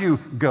let you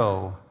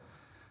go.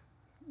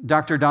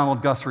 Dr.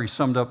 Donald Guthrie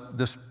summed up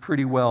this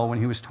pretty well when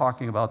he was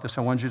talking about this.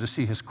 I wanted you to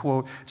see his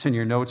quote. It's in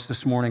your notes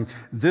this morning.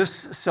 This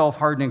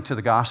self-hardening to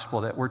the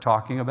gospel that we're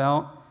talking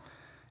about,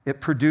 it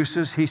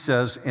produces, he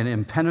says, an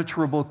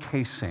impenetrable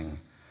casing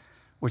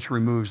which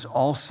removes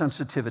all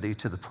sensitivity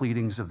to the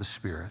pleadings of the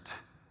Spirit.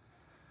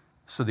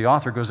 So the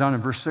author goes on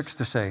in verse 6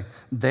 to say,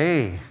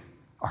 they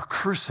are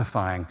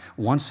crucifying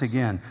once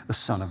again the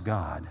Son of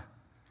God.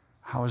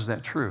 How is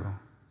that true?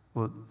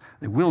 Well,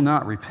 they will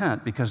not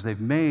repent because they've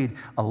made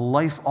a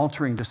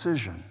life-altering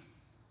decision.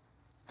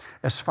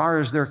 As far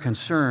as they're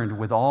concerned,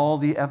 with all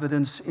the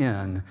evidence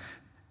in,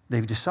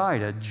 they've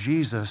decided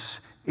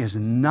Jesus is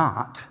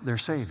not their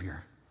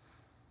Savior.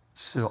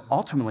 So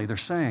ultimately, they're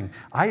saying,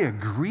 I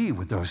agree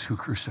with those who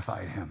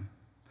crucified him.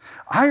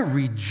 I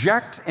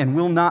reject and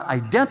will not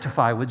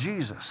identify with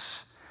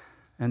Jesus.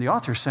 And the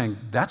author is saying,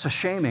 that's a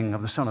shaming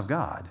of the Son of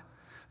God.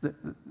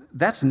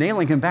 That's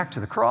nailing him back to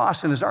the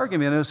cross. And his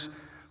argument is,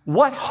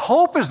 what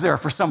hope is there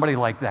for somebody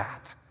like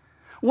that?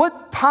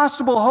 What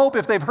possible hope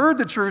if they've heard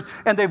the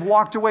truth and they've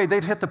walked away,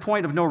 they've hit the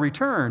point of no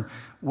return,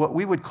 what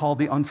we would call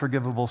the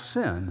unforgivable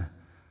sin.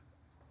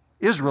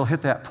 Israel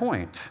hit that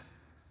point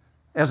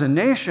as a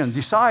nation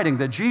deciding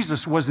that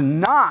Jesus was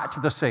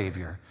not the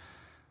Savior.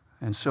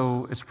 And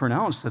so it's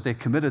pronounced that they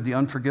committed the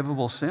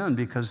unforgivable sin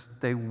because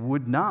they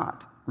would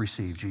not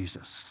receive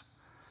Jesus.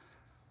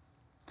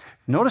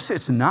 Notice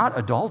it's not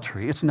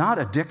adultery, it's not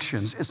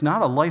addictions, it's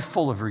not a life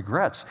full of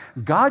regrets.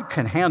 God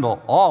can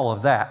handle all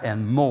of that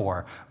and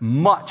more,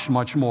 much,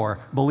 much more,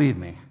 believe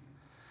me.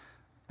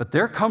 But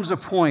there comes a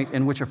point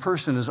in which a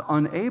person is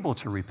unable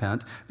to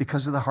repent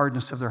because of the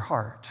hardness of their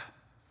heart.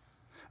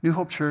 New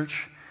Hope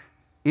Church,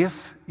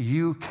 if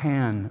you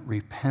can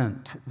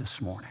repent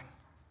this morning,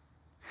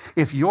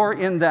 if you're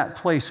in that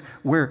place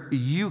where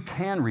you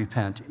can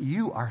repent,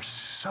 you are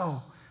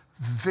so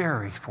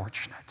very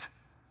fortunate.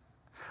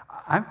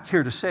 I'm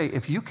here to say,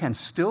 if you can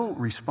still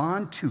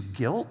respond to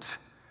guilt,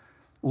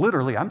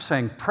 literally, I'm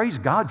saying praise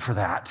God for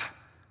that.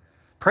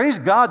 Praise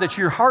God that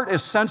your heart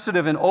is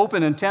sensitive and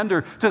open and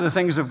tender to the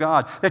things of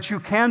God, that you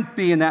can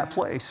be in that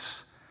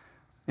place.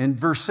 In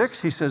verse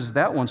 6, he says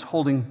that one's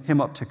holding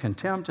him up to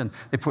contempt, and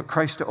they put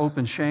Christ to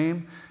open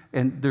shame,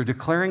 and they're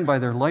declaring by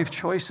their life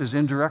choices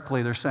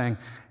indirectly, they're saying,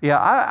 yeah,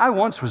 I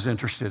once was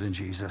interested in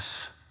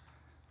Jesus.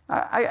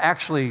 I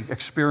actually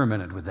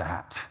experimented with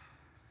that.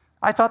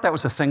 I thought that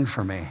was a thing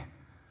for me.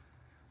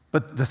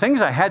 But the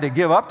things I had to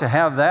give up to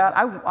have that,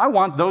 I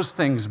want those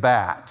things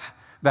back.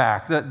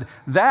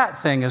 That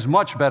thing is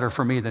much better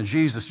for me than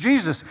Jesus.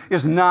 Jesus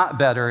is not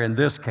better in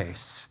this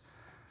case.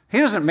 He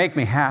doesn't make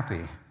me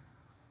happy.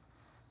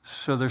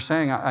 So they're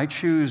saying, I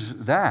choose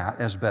that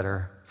as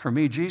better for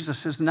me.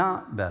 Jesus is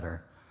not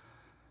better.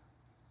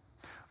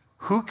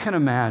 Who can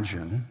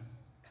imagine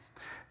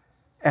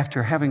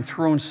after having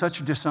thrown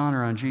such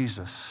dishonor on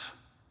Jesus,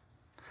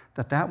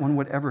 that one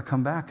would ever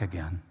come back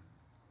again.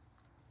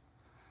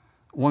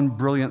 One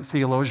brilliant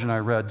theologian I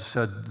read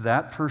said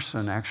that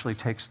person actually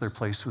takes their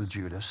place with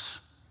Judas.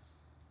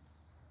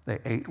 They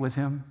ate with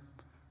him,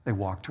 they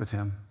walked with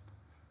him,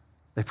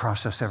 they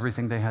processed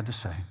everything they had to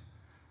say,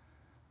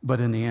 but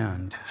in the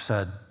end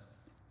said,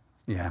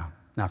 yeah,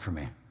 not for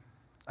me.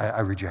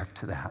 I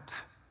reject that.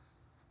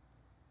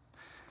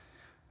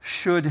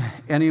 Should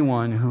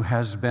anyone who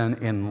has been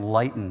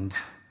enlightened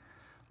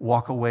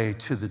walk away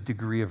to the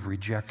degree of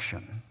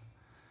rejection,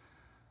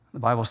 the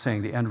Bible's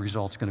saying the end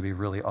result's going to be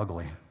really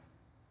ugly.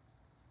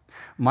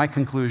 My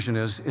conclusion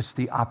is it's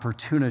the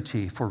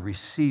opportunity for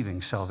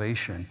receiving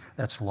salvation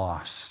that's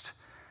lost.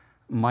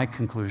 My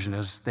conclusion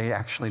is they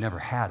actually never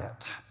had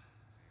it.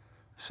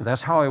 So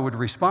that's how I would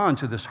respond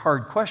to this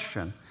hard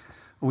question.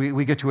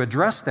 We get to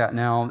address that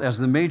now as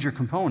the major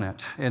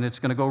component, and it's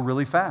going to go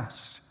really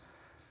fast.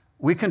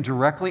 We can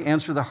directly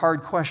answer the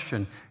hard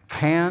question,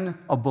 can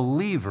a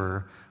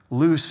believer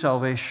lose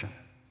salvation?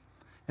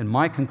 And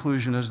my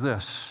conclusion is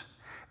this: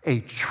 a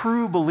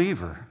true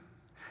believer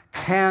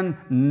can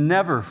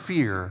never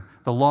fear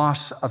the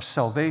loss of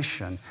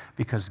salvation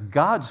because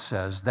God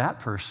says that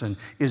person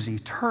is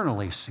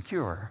eternally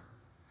secure.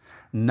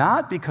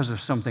 Not because of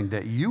something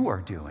that you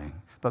are doing,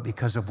 but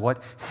because of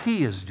what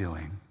He is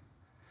doing.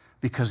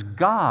 Because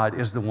God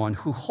is the one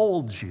who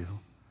holds you.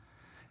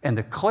 And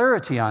the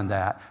clarity on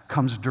that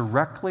comes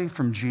directly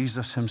from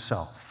Jesus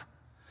Himself.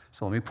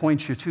 So let me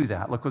point you to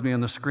that. Look with me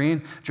on the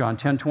screen, John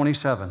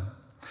 10:27.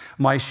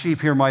 My sheep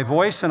hear my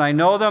voice, and I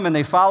know them, and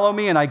they follow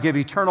me, and I give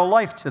eternal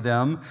life to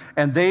them,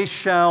 and they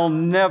shall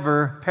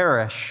never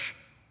perish.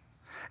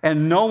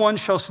 And no one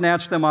shall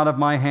snatch them out of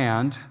my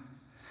hand.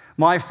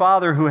 My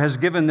Father who has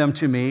given them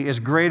to me is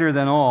greater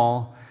than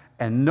all,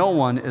 and no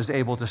one is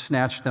able to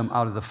snatch them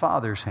out of the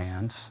Father's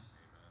hands.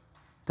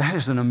 That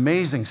is an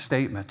amazing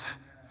statement.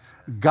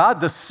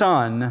 God the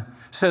Son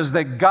says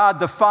that God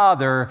the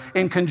Father,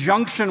 in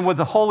conjunction with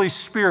the Holy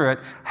Spirit,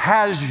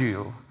 has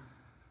you.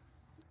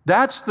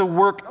 That's the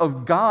work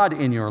of God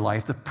in your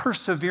life, the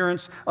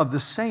perseverance of the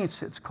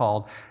saints, it's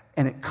called.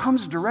 And it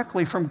comes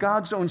directly from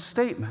God's own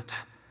statement.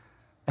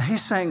 And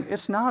He's saying,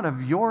 it's not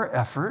of your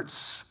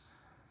efforts.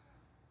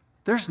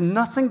 There's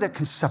nothing that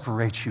can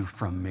separate you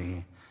from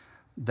me.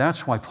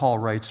 That's why Paul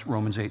writes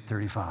Romans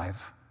 8:35.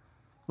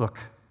 Look,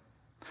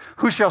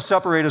 who shall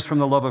separate us from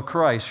the love of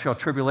Christ? Shall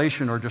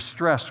tribulation or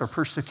distress or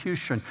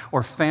persecution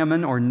or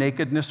famine or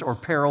nakedness or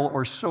peril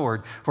or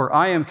sword? For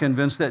I am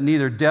convinced that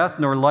neither death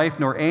nor life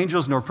nor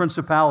angels nor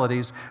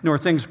principalities nor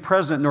things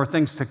present nor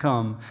things to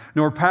come,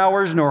 nor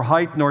powers nor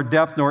height nor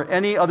depth nor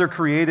any other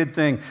created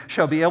thing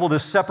shall be able to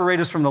separate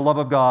us from the love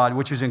of God,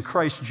 which is in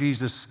Christ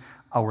Jesus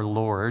our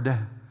Lord.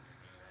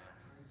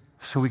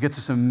 So we get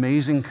this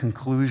amazing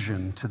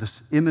conclusion to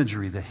this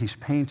imagery that he's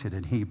painted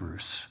in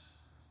Hebrews.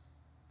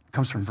 It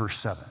comes from verse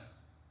 7.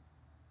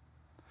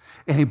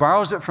 And he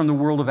borrows it from the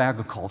world of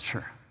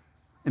agriculture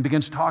and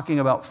begins talking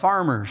about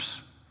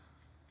farmers.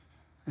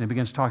 And he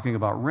begins talking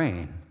about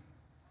rain.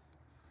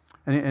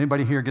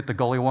 Anybody here get the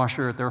gully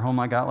washer at their home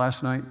I got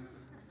last night?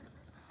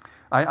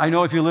 I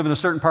know if you live in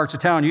certain parts of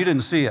town, you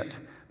didn't see it.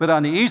 But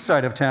on the east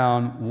side of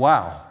town,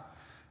 wow.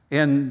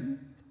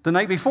 And the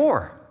night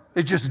before,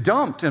 it just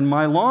dumped, and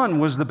my lawn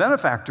was the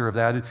benefactor of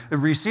that. It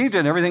received it,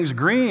 and everything's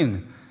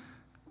green,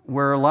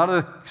 where a lot of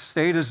the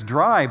state is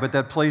dry, but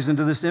that plays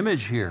into this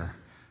image here.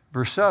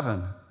 Verse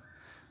 7,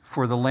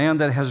 for the land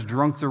that has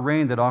drunk the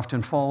rain that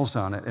often falls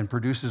on it and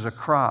produces a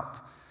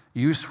crop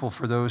useful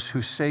for those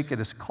whose sake it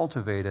is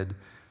cultivated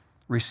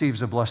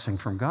receives a blessing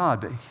from God.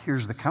 But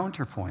here's the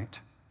counterpoint.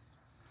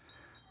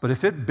 But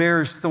if it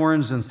bears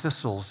thorns and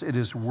thistles, it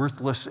is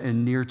worthless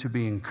and near to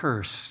being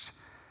cursed,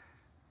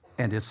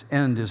 and its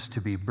end is to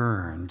be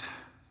burned.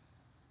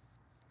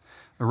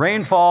 The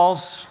rain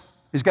falls.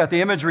 He's got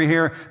the imagery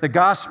here. The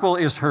gospel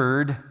is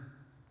heard,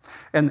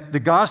 and the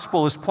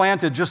gospel is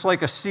planted just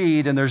like a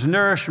seed, and there's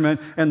nourishment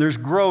and there's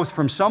growth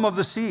from some of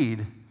the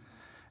seed.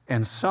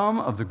 And some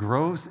of the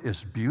growth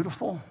is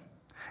beautiful,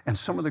 and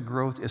some of the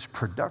growth is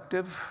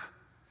productive,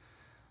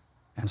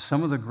 and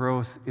some of the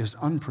growth is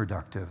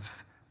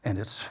unproductive, and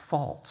it's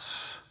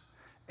false.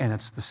 And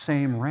it's the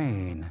same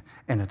rain,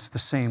 and it's the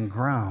same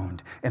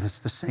ground, and it's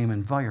the same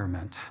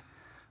environment.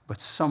 But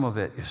some of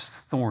it is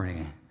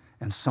thorny,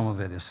 and some of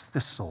it is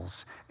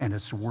thistles, and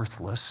it's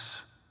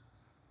worthless,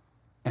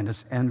 and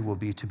its end will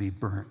be to be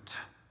burnt.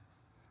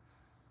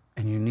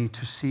 And you need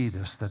to see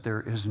this, that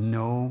there is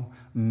no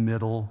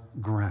middle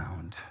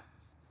ground.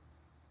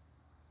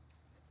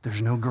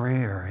 There's no gray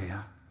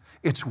area.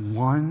 It's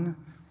one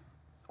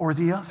or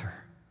the other.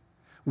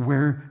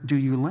 Where do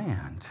you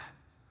land?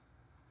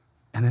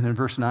 And then in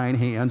verse 9,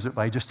 he ends it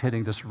by just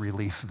hitting this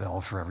relief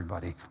valve for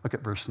everybody. Look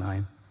at verse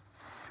 9.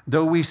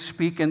 Though we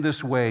speak in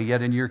this way,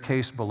 yet in your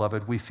case,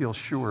 beloved, we feel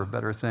sure of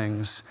better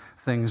things,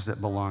 things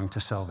that belong to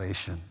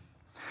salvation.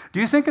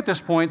 Do you think at this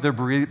point they're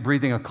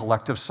breathing a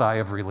collective sigh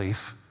of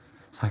relief?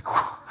 It's like,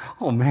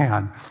 oh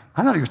man,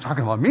 I thought he was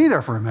talking about me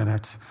there for a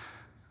minute.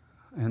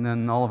 And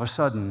then all of a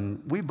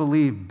sudden, we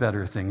believe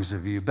better things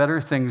of you, better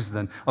things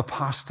than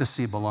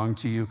apostasy belong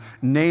to you,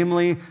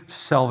 namely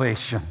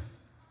salvation.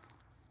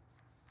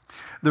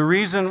 The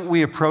reason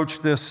we approach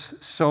this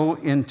so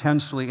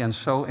intensely and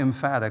so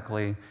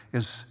emphatically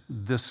is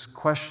this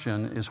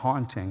question is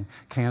haunting.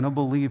 Can a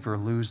believer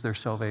lose their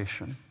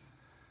salvation?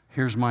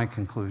 Here's my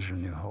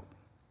conclusion, New Hope.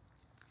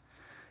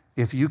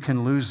 If you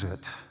can lose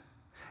it,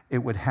 it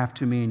would have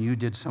to mean you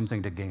did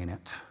something to gain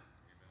it,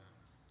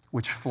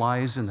 which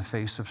flies in the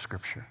face of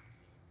Scripture.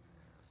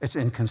 It's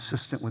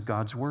inconsistent with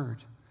God's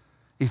word.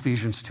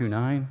 Ephesians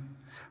 2:9,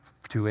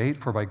 2:8,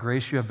 for by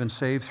grace you have been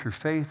saved through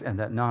faith, and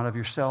that not of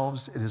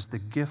yourselves. It is the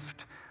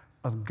gift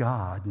of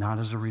God, not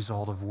as a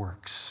result of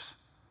works.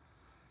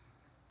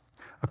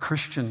 A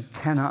Christian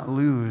cannot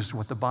lose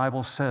what the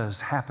Bible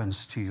says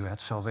happens to you at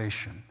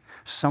salvation.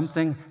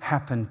 Something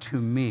happened to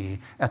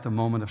me at the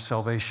moment of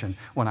salvation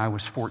when I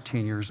was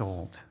 14 years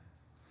old.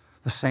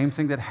 The same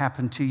thing that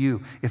happened to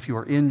you if you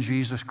are in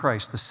Jesus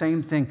Christ. The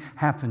same thing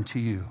happened to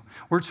you.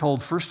 We're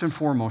told first and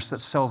foremost that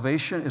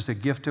salvation is a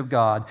gift of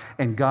God,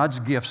 and God's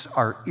gifts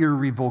are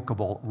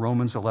irrevocable,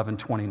 Romans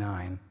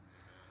 11:29.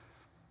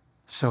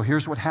 So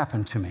here's what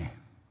happened to me.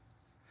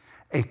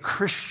 A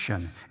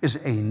Christian is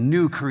a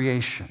new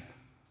creation.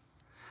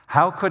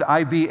 How could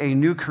I be a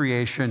new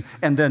creation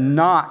and then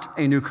not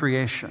a new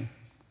creation?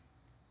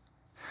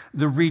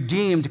 The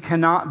redeemed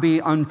cannot be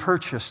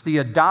unpurchased. The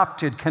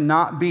adopted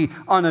cannot be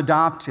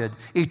unadopted.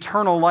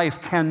 Eternal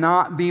life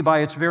cannot be by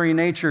its very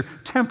nature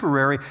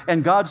temporary.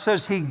 And God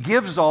says He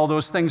gives all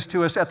those things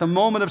to us at the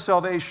moment of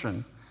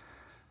salvation.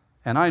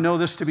 And I know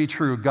this to be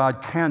true.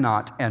 God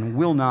cannot and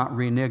will not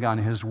renege on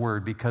His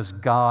word because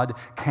God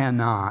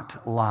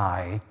cannot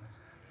lie.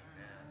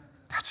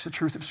 That's the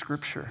truth of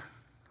Scripture.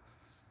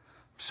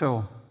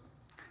 So,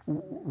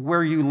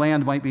 where you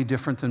land might be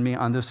different than me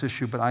on this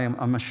issue, but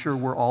I'm sure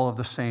we're all of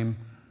the same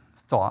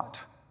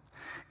thought.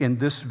 In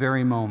this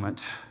very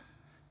moment,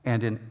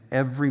 and in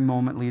every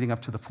moment leading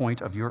up to the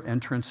point of your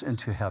entrance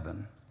into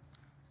heaven,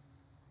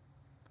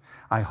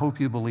 I hope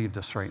you believe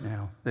this right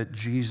now, that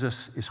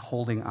Jesus is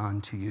holding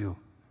on to you.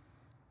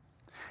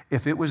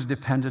 If it was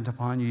dependent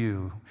upon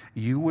you,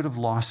 you would have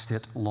lost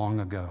it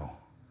long ago.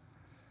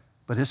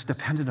 But it's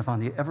dependent upon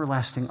the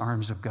everlasting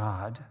arms of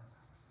God.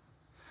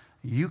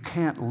 You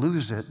can't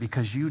lose it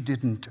because you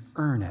didn't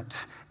earn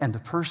it. And the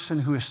person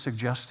who is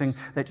suggesting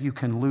that you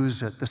can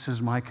lose it, this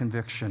is my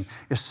conviction,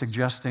 is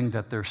suggesting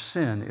that their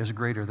sin is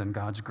greater than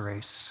God's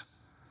grace.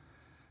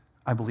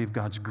 I believe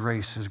God's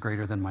grace is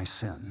greater than my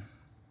sin.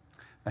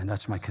 And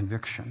that's my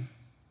conviction.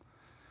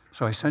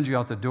 So I send you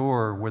out the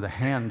door with a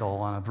handle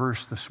on a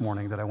verse this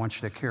morning that I want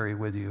you to carry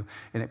with you.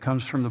 And it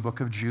comes from the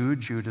book of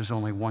Jude. Jude is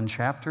only one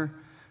chapter.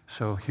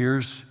 So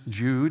here's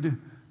Jude,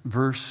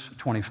 verse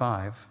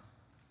 25.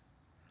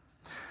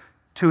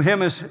 To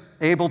Him is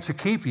able to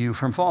keep you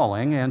from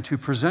falling and to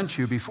present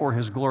you before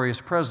His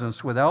glorious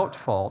presence without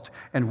fault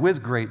and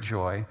with great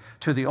joy.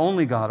 To the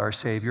only God, our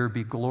Savior,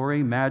 be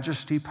glory,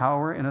 majesty,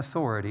 power, and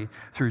authority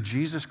through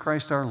Jesus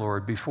Christ our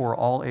Lord, before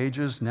all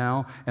ages,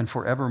 now and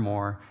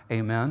forevermore.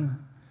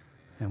 Amen.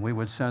 And we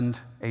would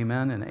send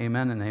amen and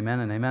amen and amen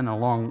and amen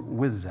along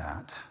with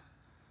that.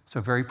 So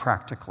very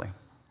practically,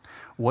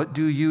 what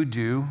do you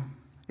do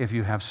if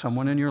you have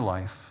someone in your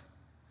life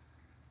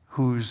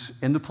who's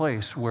in the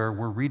place where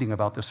we're reading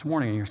about this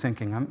morning, and you're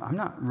thinking, I'm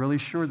not really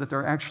sure that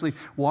they're actually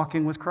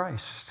walking with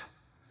Christ.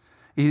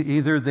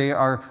 Either they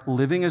are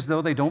living as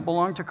though they don't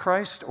belong to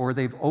Christ, or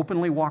they've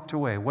openly walked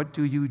away. What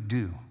do you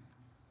do?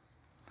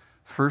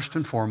 First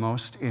and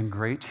foremost, in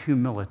great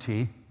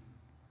humility,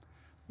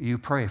 you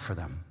pray for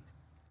them.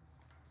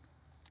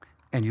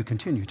 And you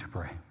continue to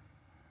pray.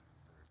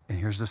 And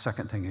here's the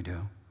second thing you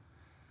do.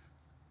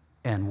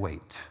 And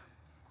wait.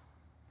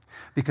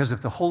 Because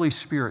if the Holy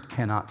Spirit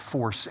cannot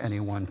force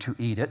anyone to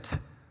eat it,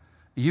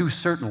 you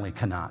certainly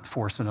cannot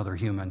force another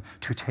human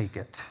to take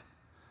it.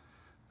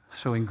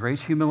 So in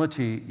great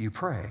humility, you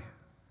pray.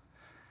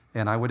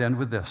 And I would end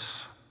with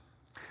this.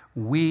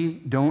 We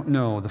don't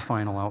know the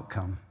final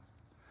outcome.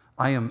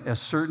 I am as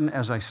certain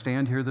as I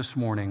stand here this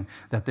morning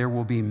that there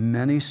will be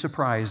many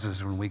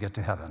surprises when we get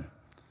to heaven,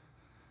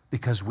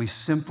 because we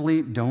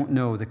simply don't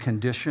know the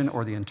condition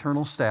or the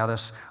internal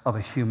status of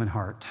a human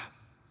heart.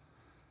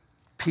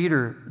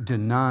 Peter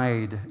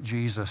denied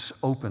Jesus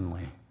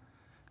openly.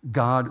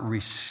 God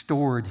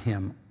restored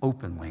him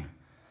openly.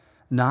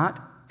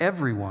 Not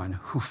everyone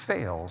who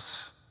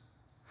fails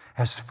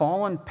has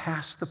fallen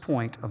past the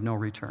point of no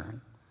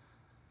return.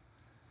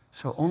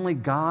 So only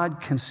God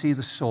can see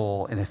the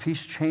soul, and if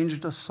He's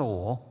changed a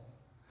soul,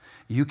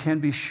 you can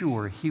be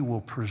sure He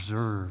will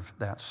preserve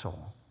that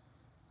soul.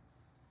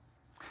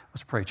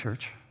 Let's pray,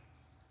 church.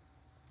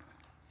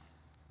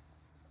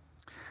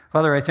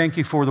 Father, I thank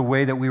You for the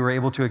way that we were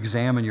able to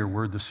examine Your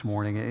word this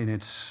morning, and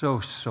it's so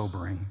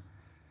sobering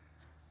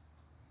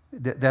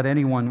that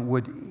anyone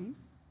would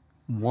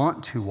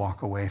want to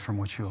walk away from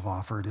what You have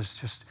offered is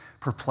just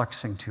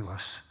perplexing to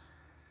us.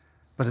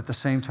 But at the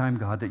same time,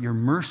 God, that Your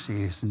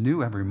mercy is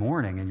new every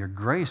morning and Your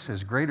grace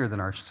is greater than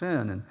our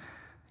sin, and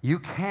You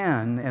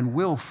can and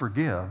will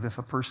forgive if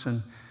a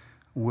person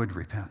would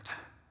repent.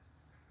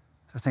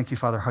 So thank you,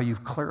 Father, how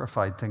you've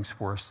clarified things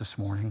for us this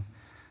morning,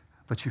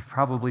 but you've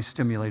probably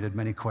stimulated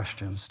many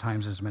questions,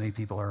 times as many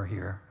people are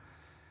here.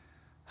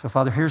 So,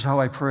 Father, here's how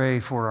I pray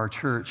for our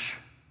church.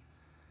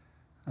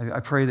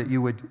 I pray that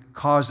you would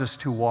cause us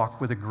to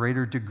walk with a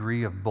greater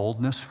degree of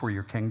boldness for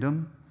your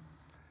kingdom,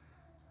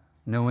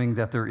 knowing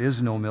that there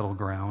is no middle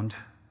ground.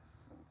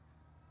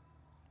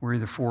 We're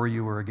either for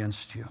you or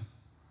against you,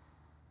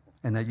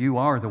 and that you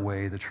are the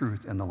way, the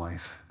truth, and the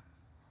life.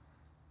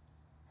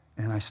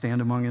 And I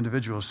stand among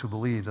individuals who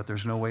believe that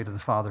there's no way to the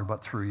Father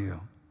but through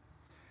you.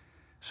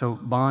 So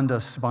bind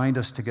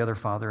us together,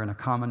 Father, in a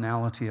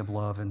commonality of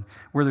love. And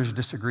where there's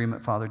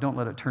disagreement, Father, don't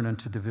let it turn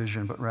into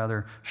division, but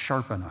rather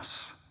sharpen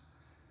us.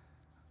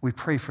 We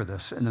pray for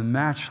this in the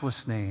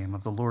matchless name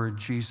of the Lord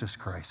Jesus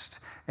Christ.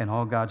 And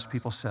all God's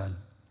people said,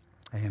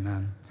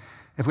 amen.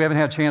 If we haven't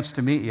had a chance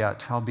to meet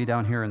yet, I'll be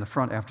down here in the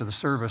front after the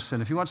service.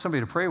 And if you want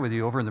somebody to pray with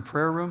you over in the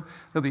prayer room,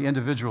 there'll be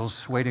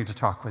individuals waiting to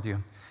talk with you.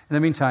 In the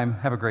meantime,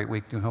 have a great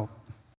week, New Hope.